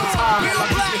 Keep your hands high. While I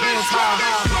keep your hands high.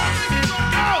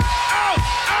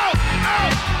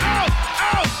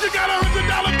 You got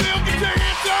 $100 bill, get your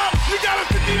hands up. You got a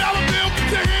 $50 bill, get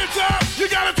your hands up. You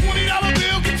got a $20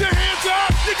 bill, get your hands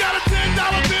up. You got a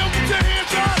 $10 bill, get your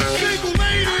hands up. Single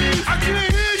ladies, I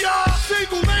can't hear y'all.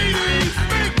 Single ladies,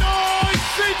 make noise.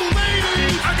 Single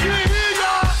ladies, I can't hear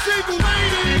y'all. Single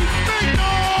ladies, make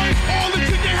noise. All the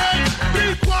chicken heads,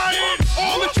 be quiet.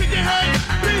 All the chicken heads,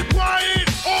 be quiet.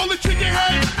 All the chicken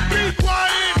heads, be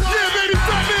quiet. Yeah, baby,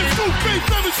 stop in, scoop, face,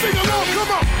 let me sing along. Come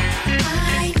on.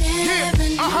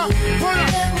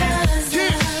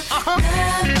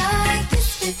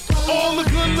 All the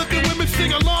good looking women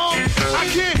sing along. I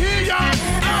can't hear y'all.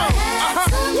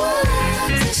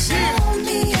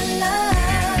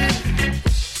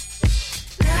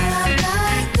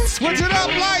 Switch it up,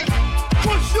 like.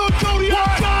 Push your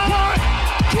Zodiac side.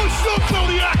 Push your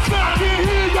Zodiac side. I can't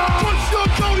hear y'all. Push your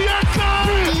Zodiac side.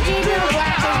 DJ Bill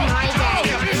Black is my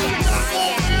dad.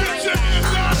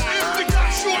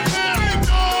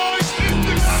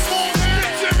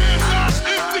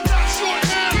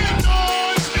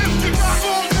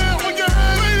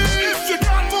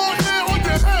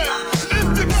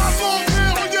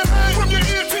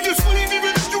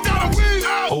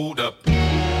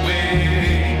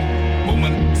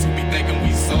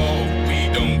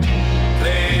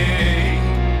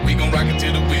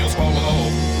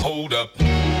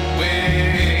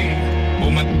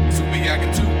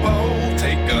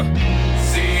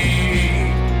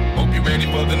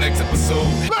 For the next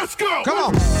episode. Let's go! Come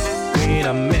on! When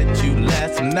I met you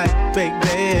last night,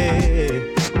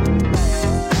 baby,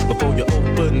 before you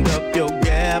opened up your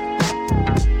gap,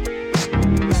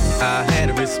 I had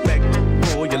a respect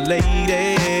for your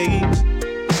lady,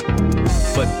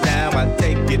 but now I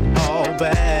take it all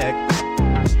back,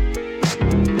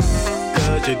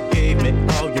 'cause you gave me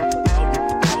all your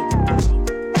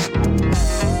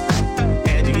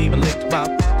and you even licked my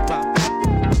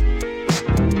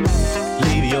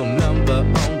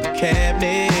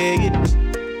cabinet,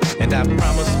 and I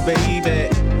promise, baby,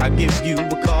 I'll give you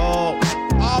a call.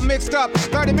 All mixed up,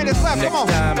 30 minutes left, next come on.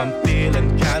 Next time I'm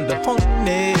feeling kinda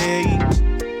horny,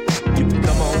 you can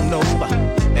come on over,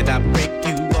 and I'll break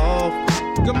you off.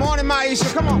 Good morning,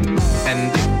 Maisha, come on.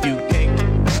 And if you can't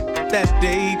that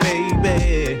day,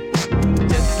 baby,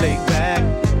 just lay back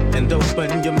and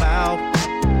open your mouth,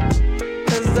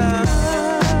 'cause I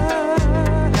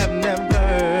have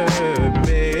never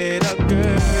met a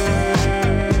girl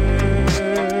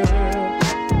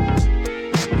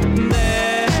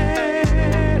that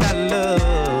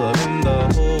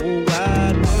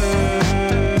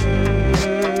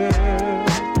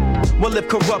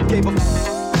corrupt, gave a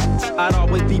I'd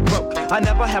always be broke. I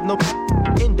never have no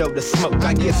endo to smoke.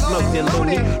 I get smoked and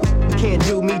loony. You can't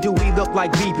do me, do we look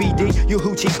like BBD? You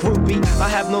hoochie groupie. I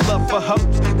have no love for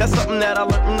hoes. That's something that I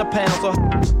learned in the pounds. Or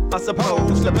I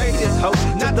suppose the latest hoe,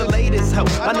 not the latest hoe.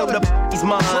 I know these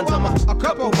minds. I'm a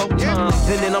couple more times,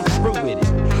 and then I'm through with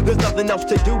it. There's nothing else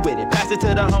to do with it. Pass it to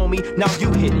the homie, now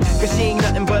you hit it. Cause she ain't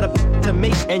nothing but a to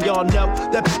me, and y'all know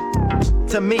that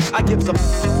to me I give some.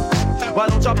 Why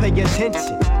don't y'all pay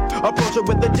attention? Approach it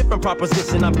with a different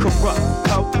proposition. I'm corrupt,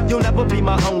 ho. You'll never be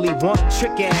my only one.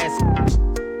 Trick ass.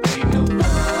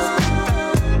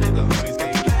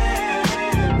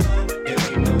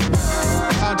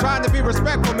 I'm trying to be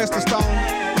respectful, Mr. Stone.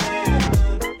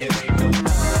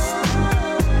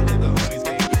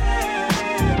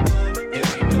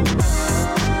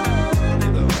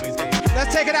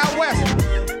 Let's take it out west.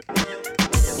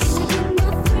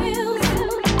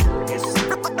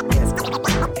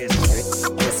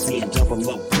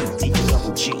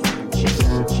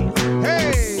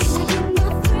 Hey!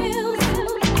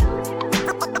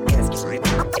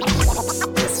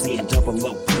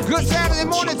 Good Saturday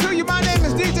morning to you. My name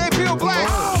is DJ Bill Black.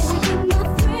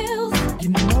 You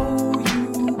know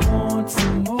you want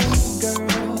some more,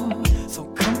 girl, so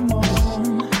come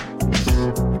on.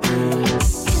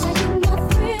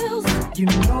 You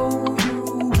know you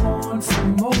want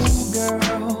some more,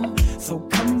 girl, so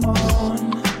come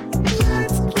on.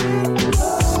 Let's get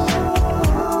low.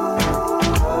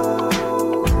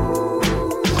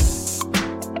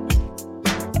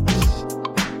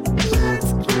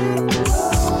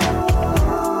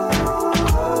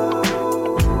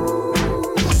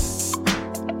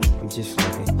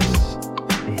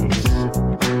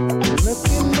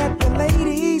 Looking at the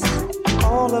ladies,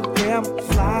 all of them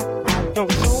fly. I don't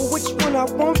know which one I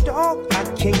want, dog. I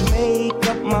can't make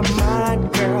up my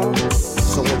mind, girl.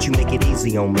 So won't you make it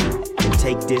easy on me and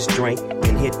take this drink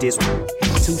and hit this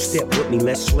two-step with me,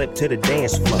 let's slip to the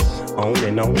dance floor. On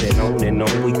and on and on and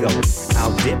on we go.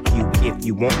 I'll dip you if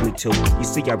you want me to. You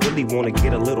see, I really wanna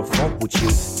get a little funk with you,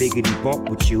 biggity bump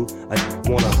with you. I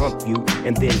wanna hump you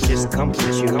and then just come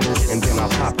with you. And then I'll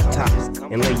pop the top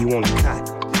and lay you on the cot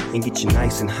and get you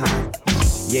nice and hot.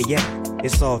 Yeah, yeah,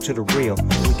 it's all to the real.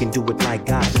 We can do it like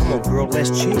God. Come on, girl, let's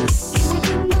chill.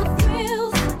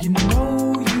 You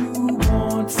know you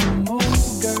want some more,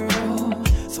 girl,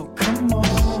 so come on.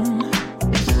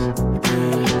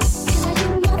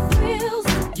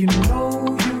 You know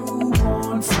you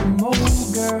want some more,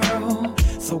 girl,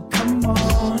 so come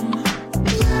on.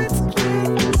 Let's get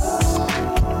low.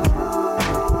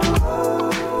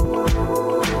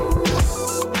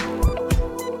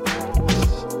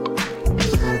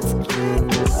 Let's get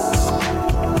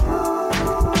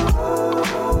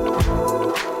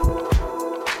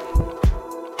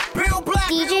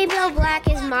DJ Bill Black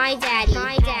is my daddy.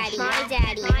 My daddy. My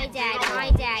daddy. My daddy. My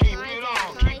daddy. My daddy.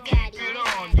 My daddy.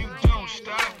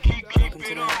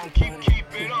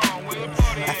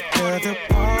 After the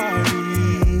party,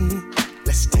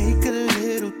 let's take a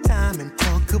little time and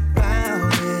talk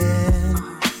about it.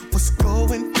 What's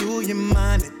going through your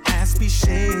mind and ass be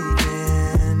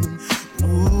shaking?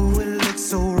 Ooh, it looks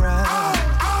so right.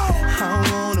 I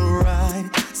wanna ride.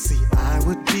 See, I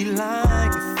would be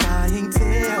lying if I ain't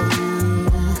tell you.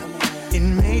 It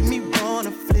made me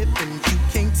wanna flip and you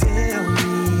can't tell me.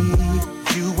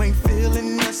 You ain't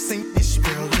feeling the same ish,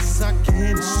 girl, it's our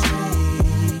chemistry.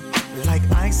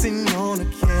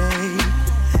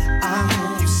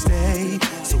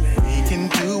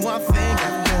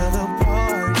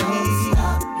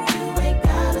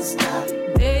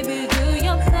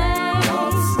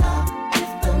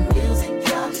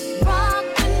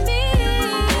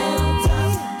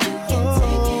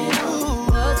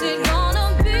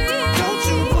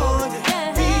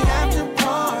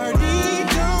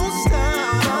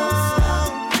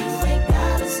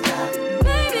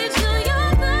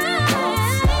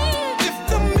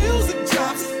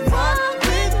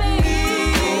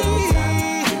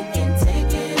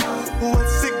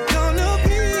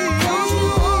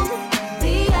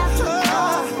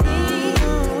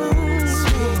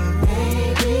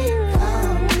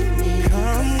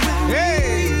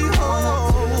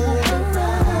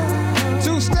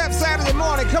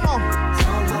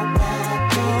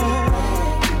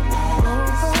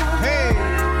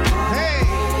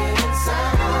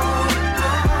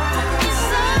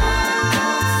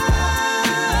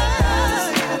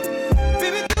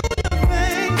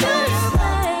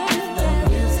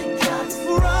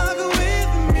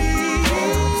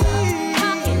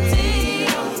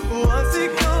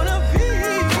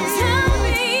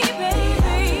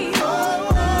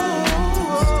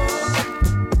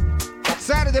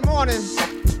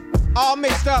 all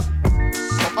mixed up.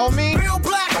 On me,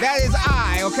 that is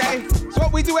I, okay? It's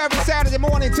what we do every Saturday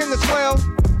morning, 10 to 12.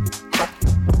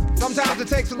 Sometimes it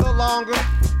takes a little longer.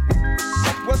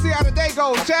 We'll see how the day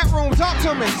goes. Chat room, talk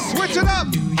to me. Switch it up.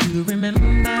 Do you remember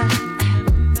when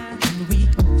we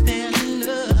fell in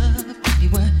love? We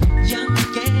were young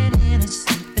and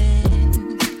innocent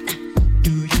then.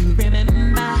 Do you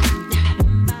remember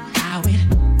how it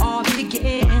all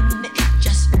began? It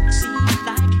just seemed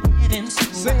like heaven.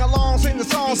 Sing along, sing the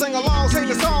song, sing along, sing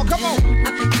the song. Come on.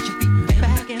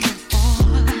 Back and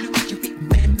forth,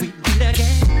 when we did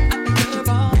again.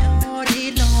 All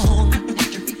day long.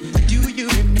 Do you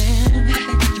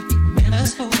remember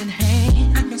us holding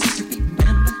hands?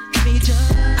 Remember me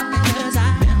just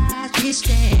as we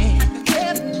stand. Do you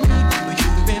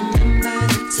remember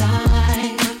the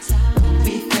time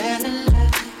we fell in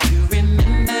love? You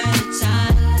remember the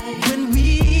time when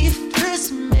we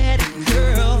first met,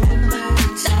 girl?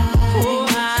 Oh,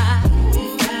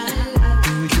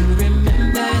 do you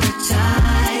remember the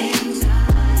time?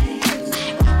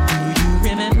 Do you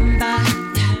remember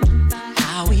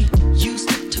how we used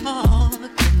to talk? You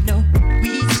know,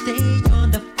 we'd stay on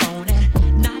the phone at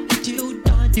night till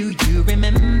dawn. Do you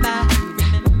remember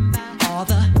all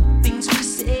the things we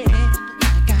said?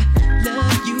 Like I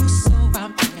love you so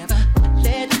I'll never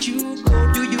let you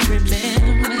go. Do you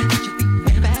remember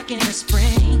back in the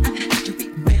spring? Do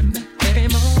you remember every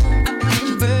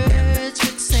morning birds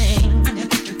would sing? Do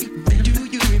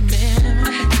you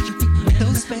remember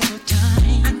those special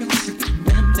times?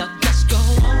 They'll just go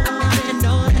on and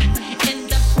on in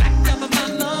the back of my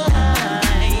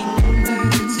mind.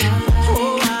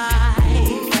 Oh, I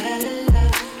fell in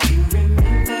love. You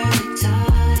remember the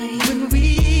time when we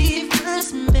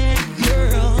first met,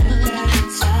 girl?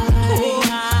 Oh, I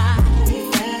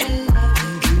fell in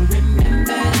love. You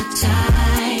remember the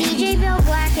time? DJ Bill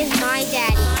Black is my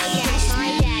daddy. My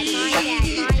daddy.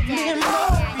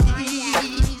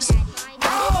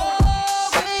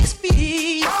 Always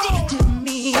be dear to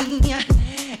me. And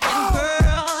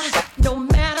girl, no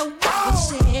matter what was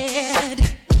said,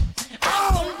 I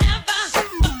will never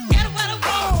forget what I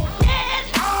wanted.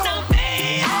 Now,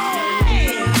 baby,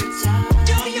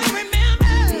 do you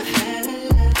remember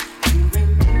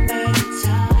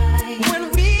when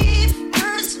we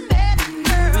first met,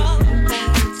 girl?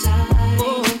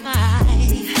 Oh, my.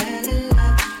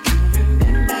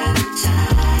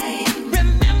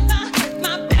 Remember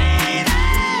my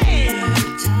baby,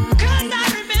 'cause I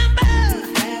remember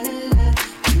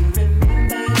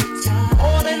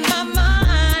all in my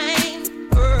mind,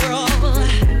 girl.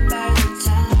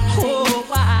 Oh,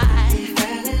 why?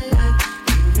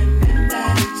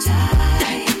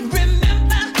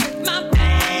 Remember my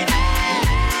baby.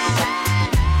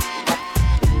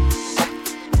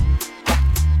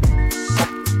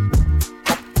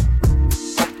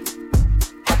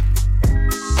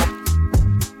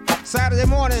 Saturday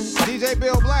morning, DJ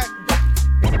Bill Black.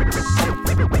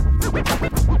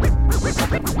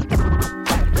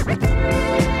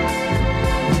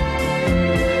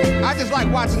 I just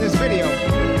like watching this video.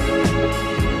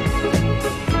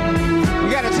 You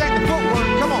gotta check the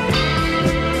footwork. Come on.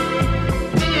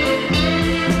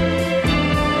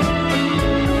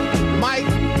 Mike,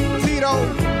 Tito,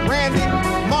 Randy,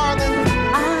 Marlon.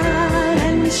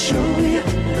 Let me show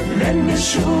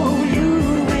you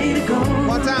the way to go.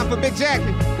 One time for Big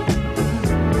Jackie.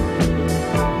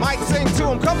 Mike, sing to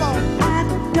him. Come on. I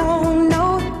don't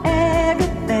know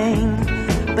everything,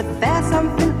 but there's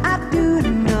something I do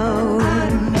know.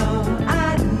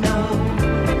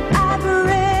 I've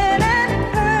read and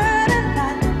heard a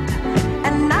lot,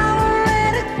 and now I'm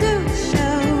ready to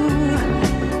show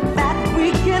that we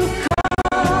can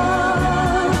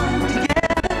come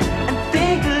together and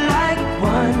think like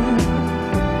one.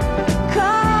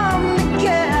 Come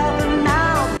together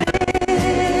now,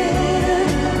 live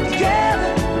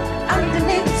together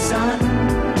underneath the sun.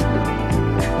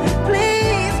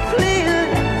 Please,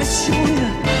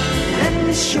 let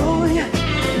me show you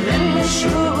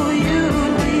the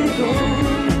way to go.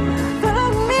 Follow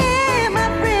me, my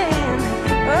friend.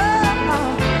 Oh,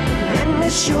 let me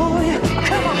show you.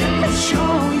 Come on, let me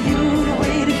show you the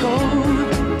way to go.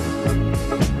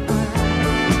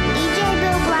 DJ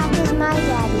Bill Black is my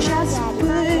daddy. Just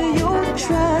put your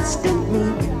trust in me.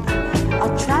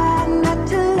 I'll try not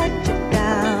to let you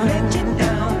down.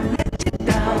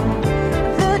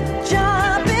 The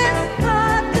job is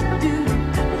hard to do,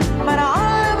 but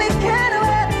all we can do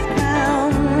is down.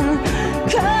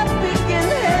 'Cause we can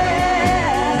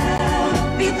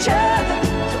help each other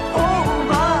to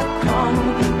overcome.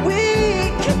 We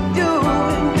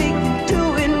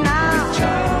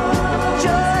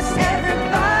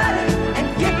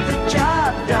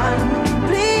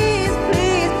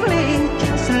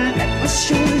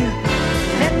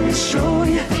show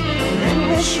you, let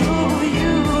me show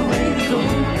you the way to go.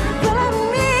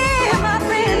 Follow me, my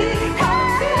friend,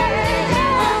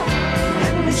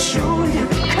 let me show you,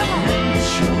 come on, let me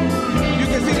show you. You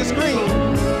can see the screen.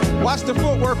 Watch the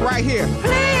footwork right here.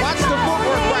 Watch the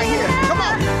footwork right here. Come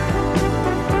on.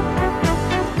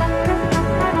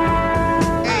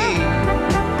 Hey.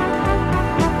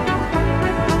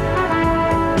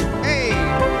 Hey.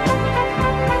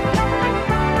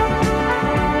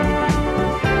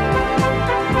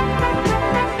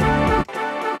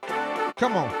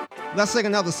 Come on. Let's sing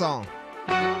another song.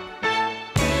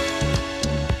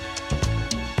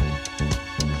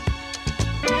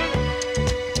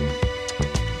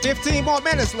 $15 more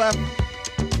minutes left.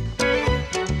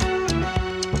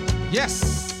 Yes,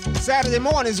 Saturday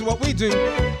morning is what we do.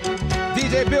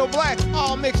 DJ Bill Black,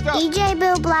 all mixed up. DJ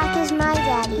Bill Black is my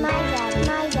daddy. My daddy,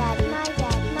 my daddy, my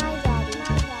daddy, my daddy,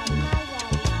 my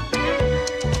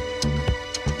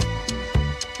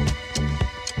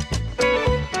daddy.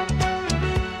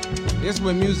 This is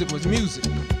when music was music.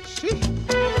 Shit.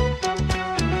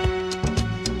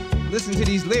 Listen to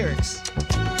these lyrics.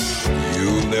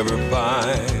 You'll never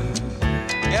find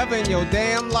ever in your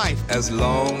damn life, as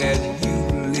long as you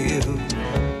live,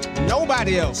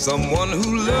 nobody else, someone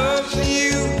who loves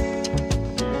you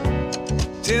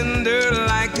tender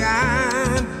like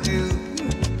I do.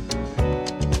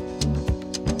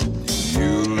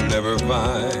 You'll never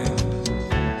find,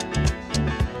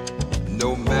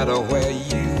 no matter where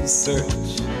you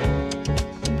search,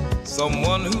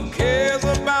 someone who cares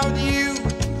about you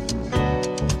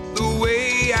the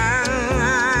way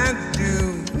I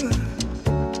do.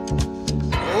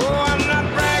 Oh, I'm not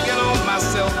bragging on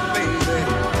myself, baby,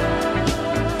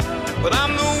 but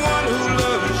I'm the one who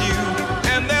loves you,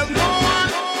 and there's no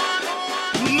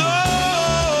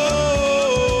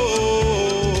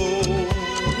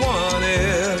one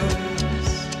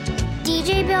else.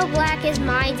 DJ Bill Black is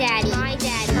my daddy. My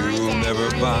daddy, my You'll daddy, never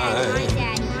my find, daddy, my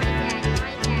daddy, my daddy,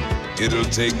 my daddy. It'll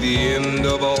take the end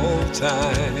of all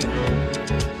time,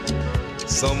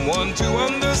 someone to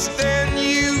understand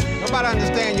you. Nobody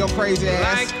understand your crazy ass.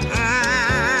 Like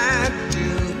I do.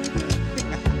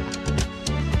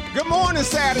 Good morning,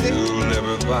 Saturday. You'll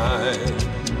never find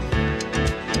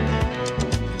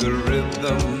the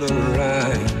rhythm, the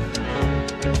rhyme,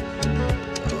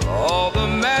 all the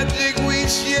magic we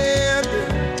shared,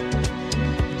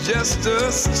 just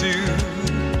us two.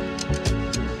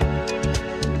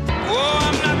 Oh,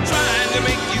 I'm not trying to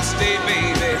make you stay,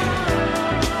 baby,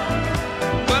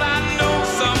 but I know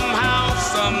somehow,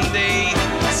 someday,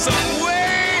 some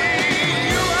way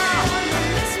you're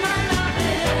gonna miss my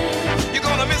loving. You're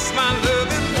gonna miss my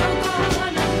loving.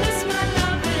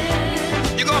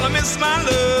 You're gonna miss my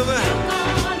love.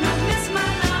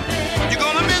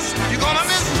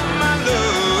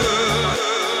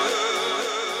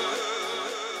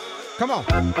 Come on.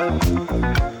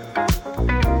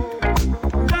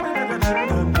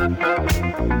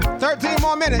 13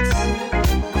 more minutes.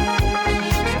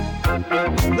 A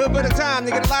little bit of time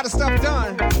to get a lot of stuff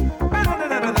done.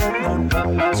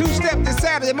 Two-step this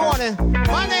Saturday morning.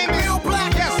 My name is Bill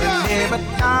Black. Yes, sir. Yeah, but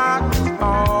dark is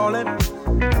falling.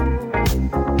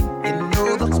 You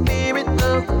know the spirit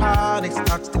of the party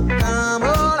starts to come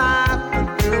alive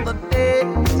until the day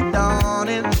is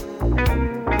dawning.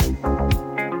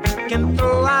 We can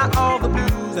throw out all the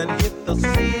blues and hit the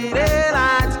city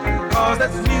lights, 'cause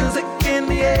there's music in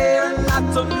the air and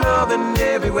lots of loving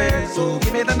everywhere. So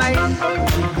give me the night.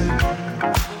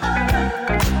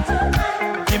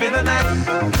 Give me the night.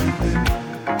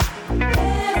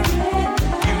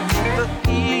 The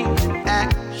heat,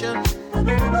 action,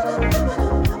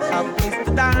 a place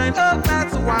to dine, a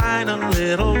glass of wine, a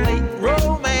little late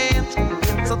romance.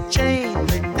 It's a chain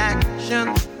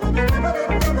reaction.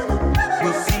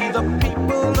 We'll see the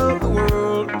people of the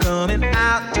world coming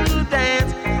out to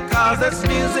dance, 'cause there's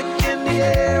music in the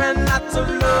air and lots of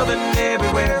loving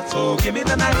everywhere. So give me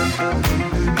the night.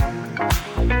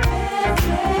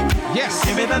 Yes.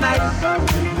 Give me the night.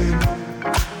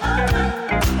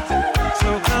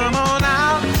 So come on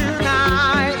out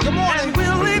tonight. Good morning. And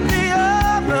we'll leave the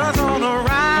others on a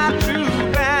ride to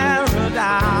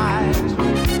paradise.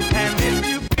 And if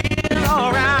you feel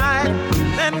alright,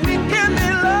 then we can be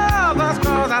lovers,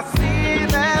 'cause I see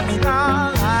that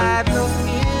starlight look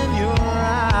in your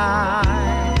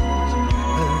eyes.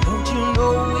 But don't you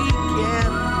know we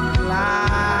can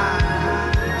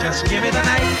fly? Just give me the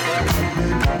night.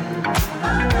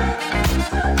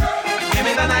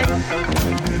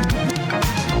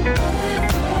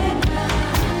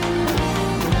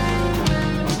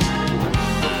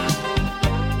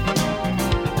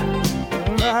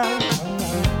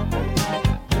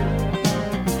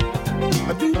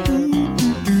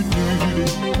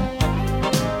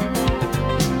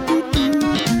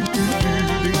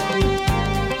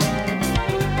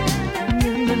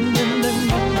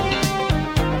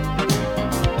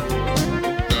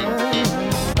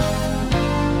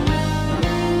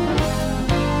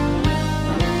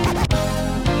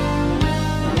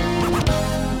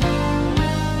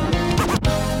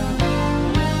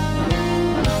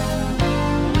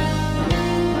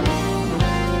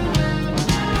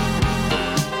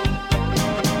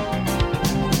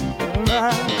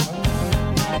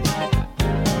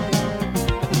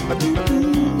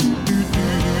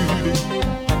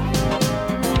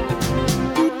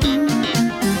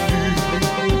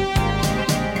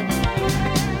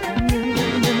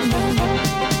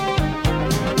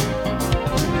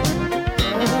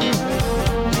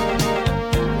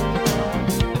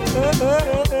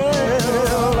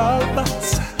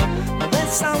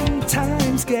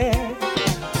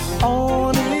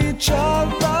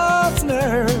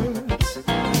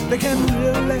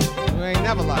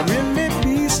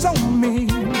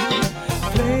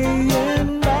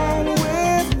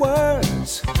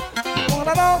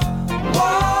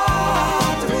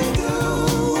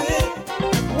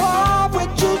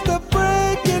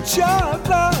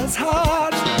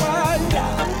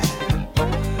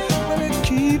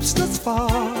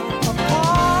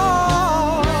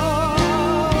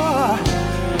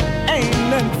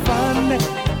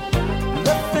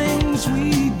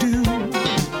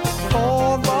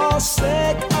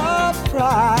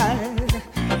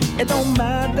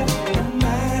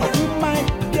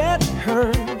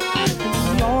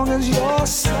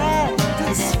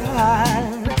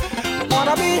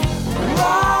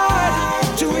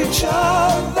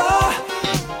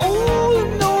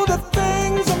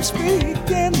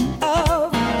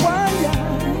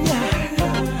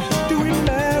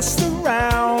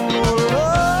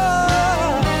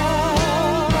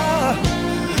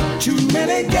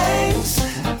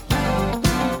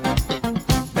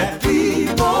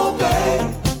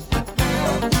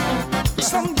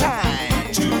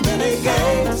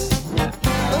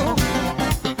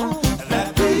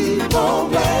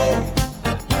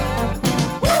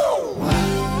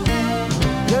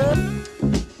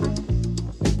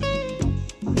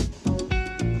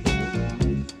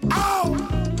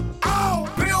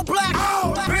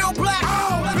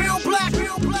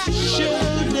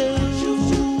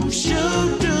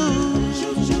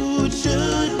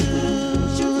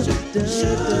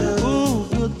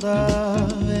 good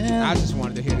loving. I just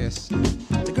wanted to hear this.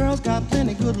 The girls got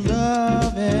plenty good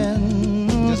loving.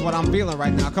 That's what I'm feeling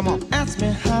right now. Come on. Ask me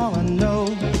how I know,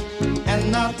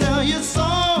 and I'll tell you so.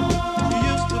 You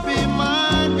used to be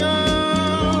my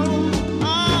girl.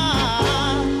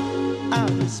 I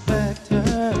respect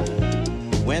her.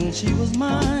 When she was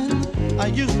mine, I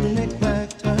used to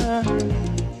neglect her.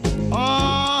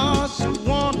 Oh, she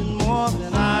wanted more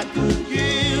than I could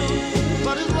give.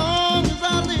 But as long as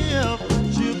I live,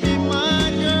 she'll be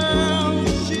my girl.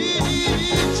 She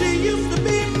used to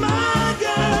be my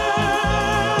girl.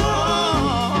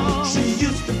 She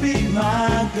used to be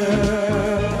my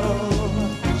girl.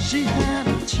 She had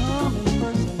a charming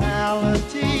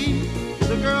personality.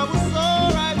 The girl was so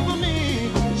right for me.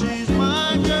 She's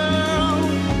my girl.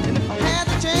 And if I had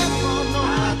the chance, oh no,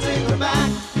 I'd take her back.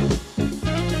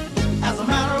 As a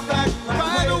matter of fact,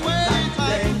 right away,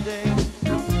 today.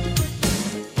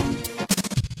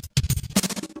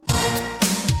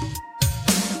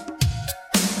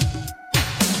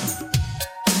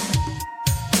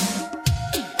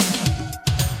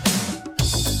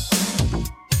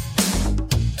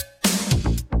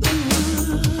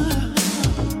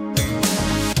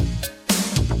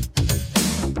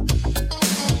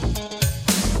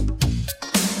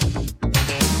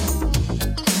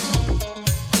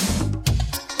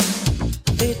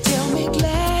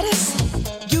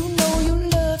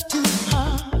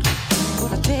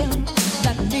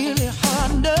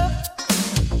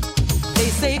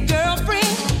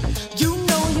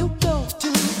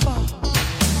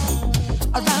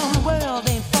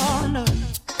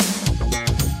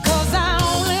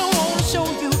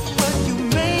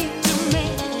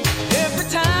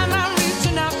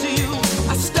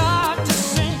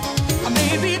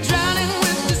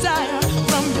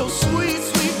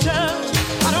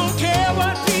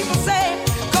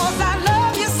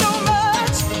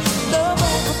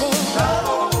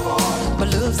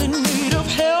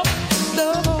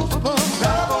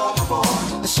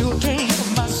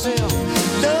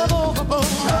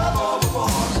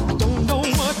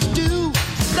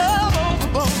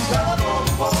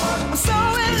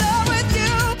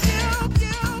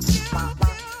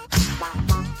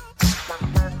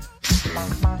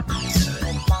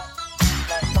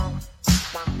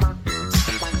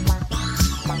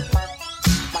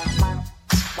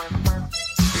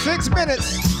 6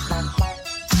 minutes.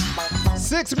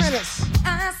 6 minutes.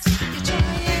 I see you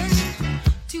trying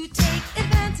to take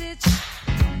advantage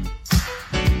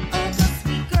of a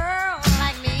sweet girl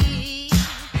like me.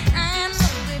 I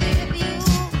know that if you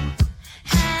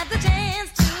had the chance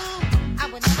to, I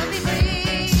would never be free.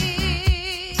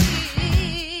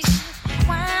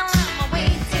 While I'm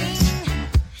awaiting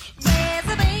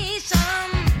reservations,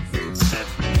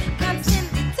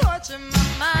 constantly torture my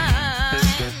mind.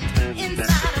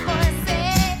 Inside a voice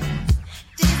says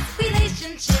this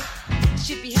relationship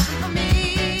should be heaven for me.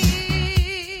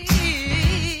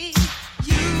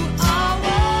 You are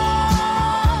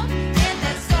warm, and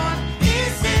that storm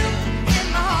is still in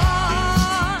my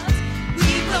heart. We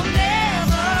will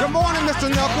never. Good morning, Mr.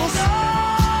 Knuckles.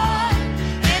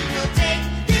 And we'll take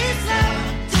this love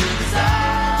to the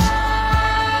sun.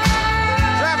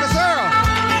 Travis Earl.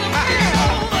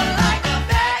 Over like a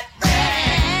fat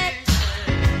rat.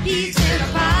 He's in a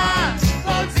pond,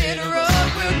 folks in a road.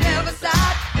 We'll never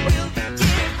stop. We'll get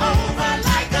over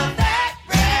like a fat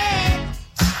rat.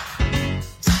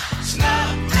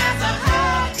 Snug as a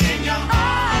hug in your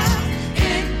arms,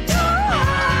 in your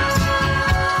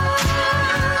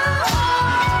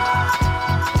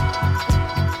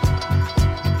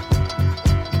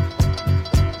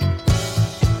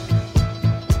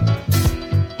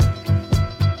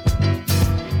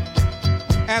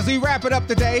As we wrap it up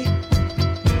today,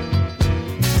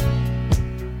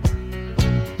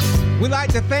 we'd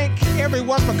like to thank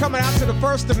everyone for coming out to the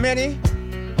first of many.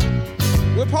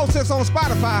 We'll post this on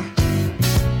Spotify.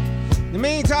 In the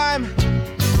meantime,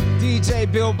 DJ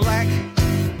Bill Black,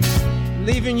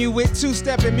 leaving you with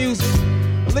two-stepping music.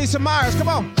 Alicia Myers, come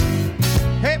on.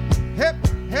 Hip, hip,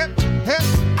 hip, hip.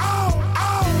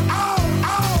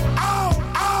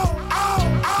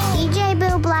 DJ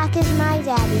Bill Black is my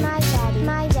daddy. My daddy.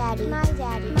 My daddy. My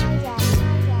daddy. My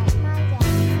daddy. My daddy.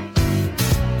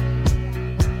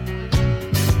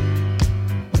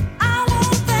 I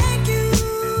wanna thank you,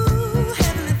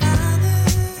 Heavenly Father,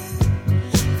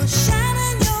 for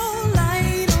shining your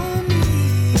light on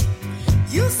me.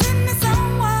 You sent me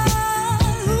someone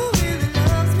who really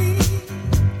loves me,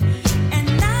 and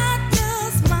not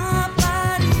just my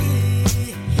body,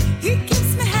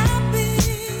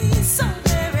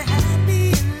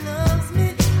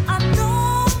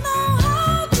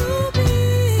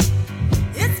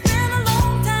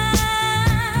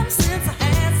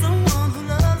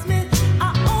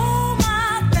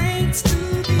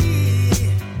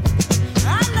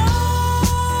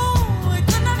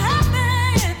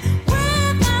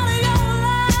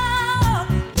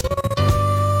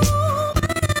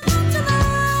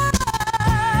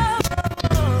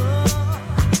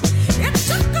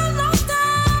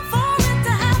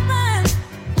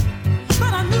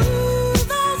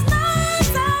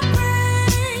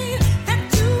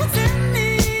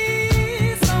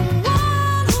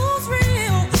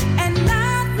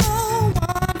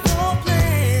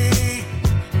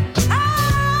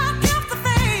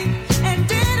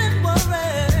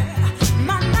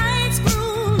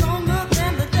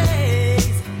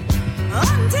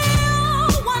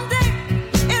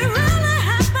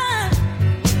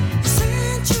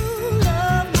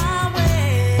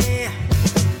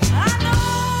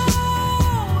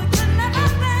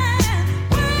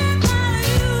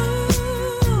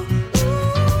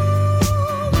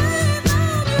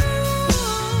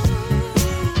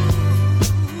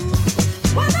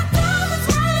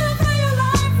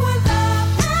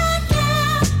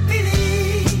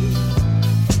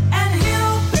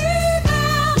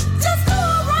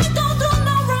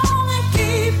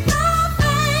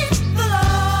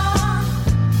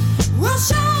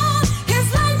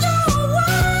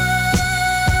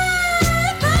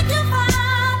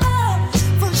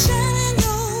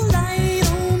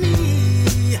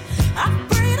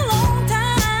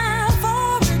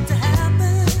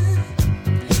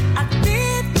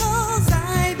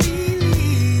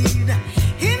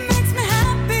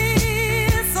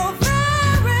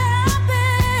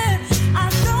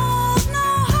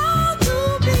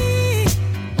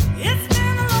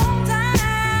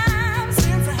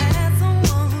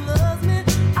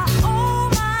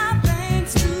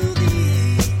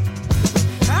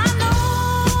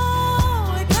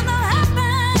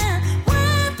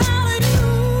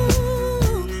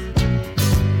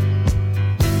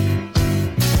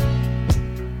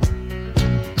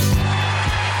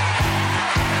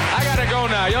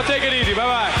 Take it easy.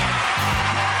 Bye-bye.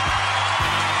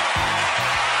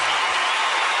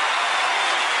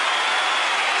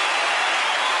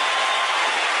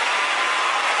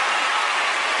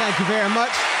 Thank you very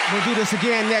much. We'll do this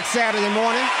again next Saturday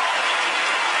morning.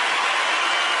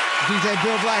 DJ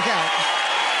Bill Black out.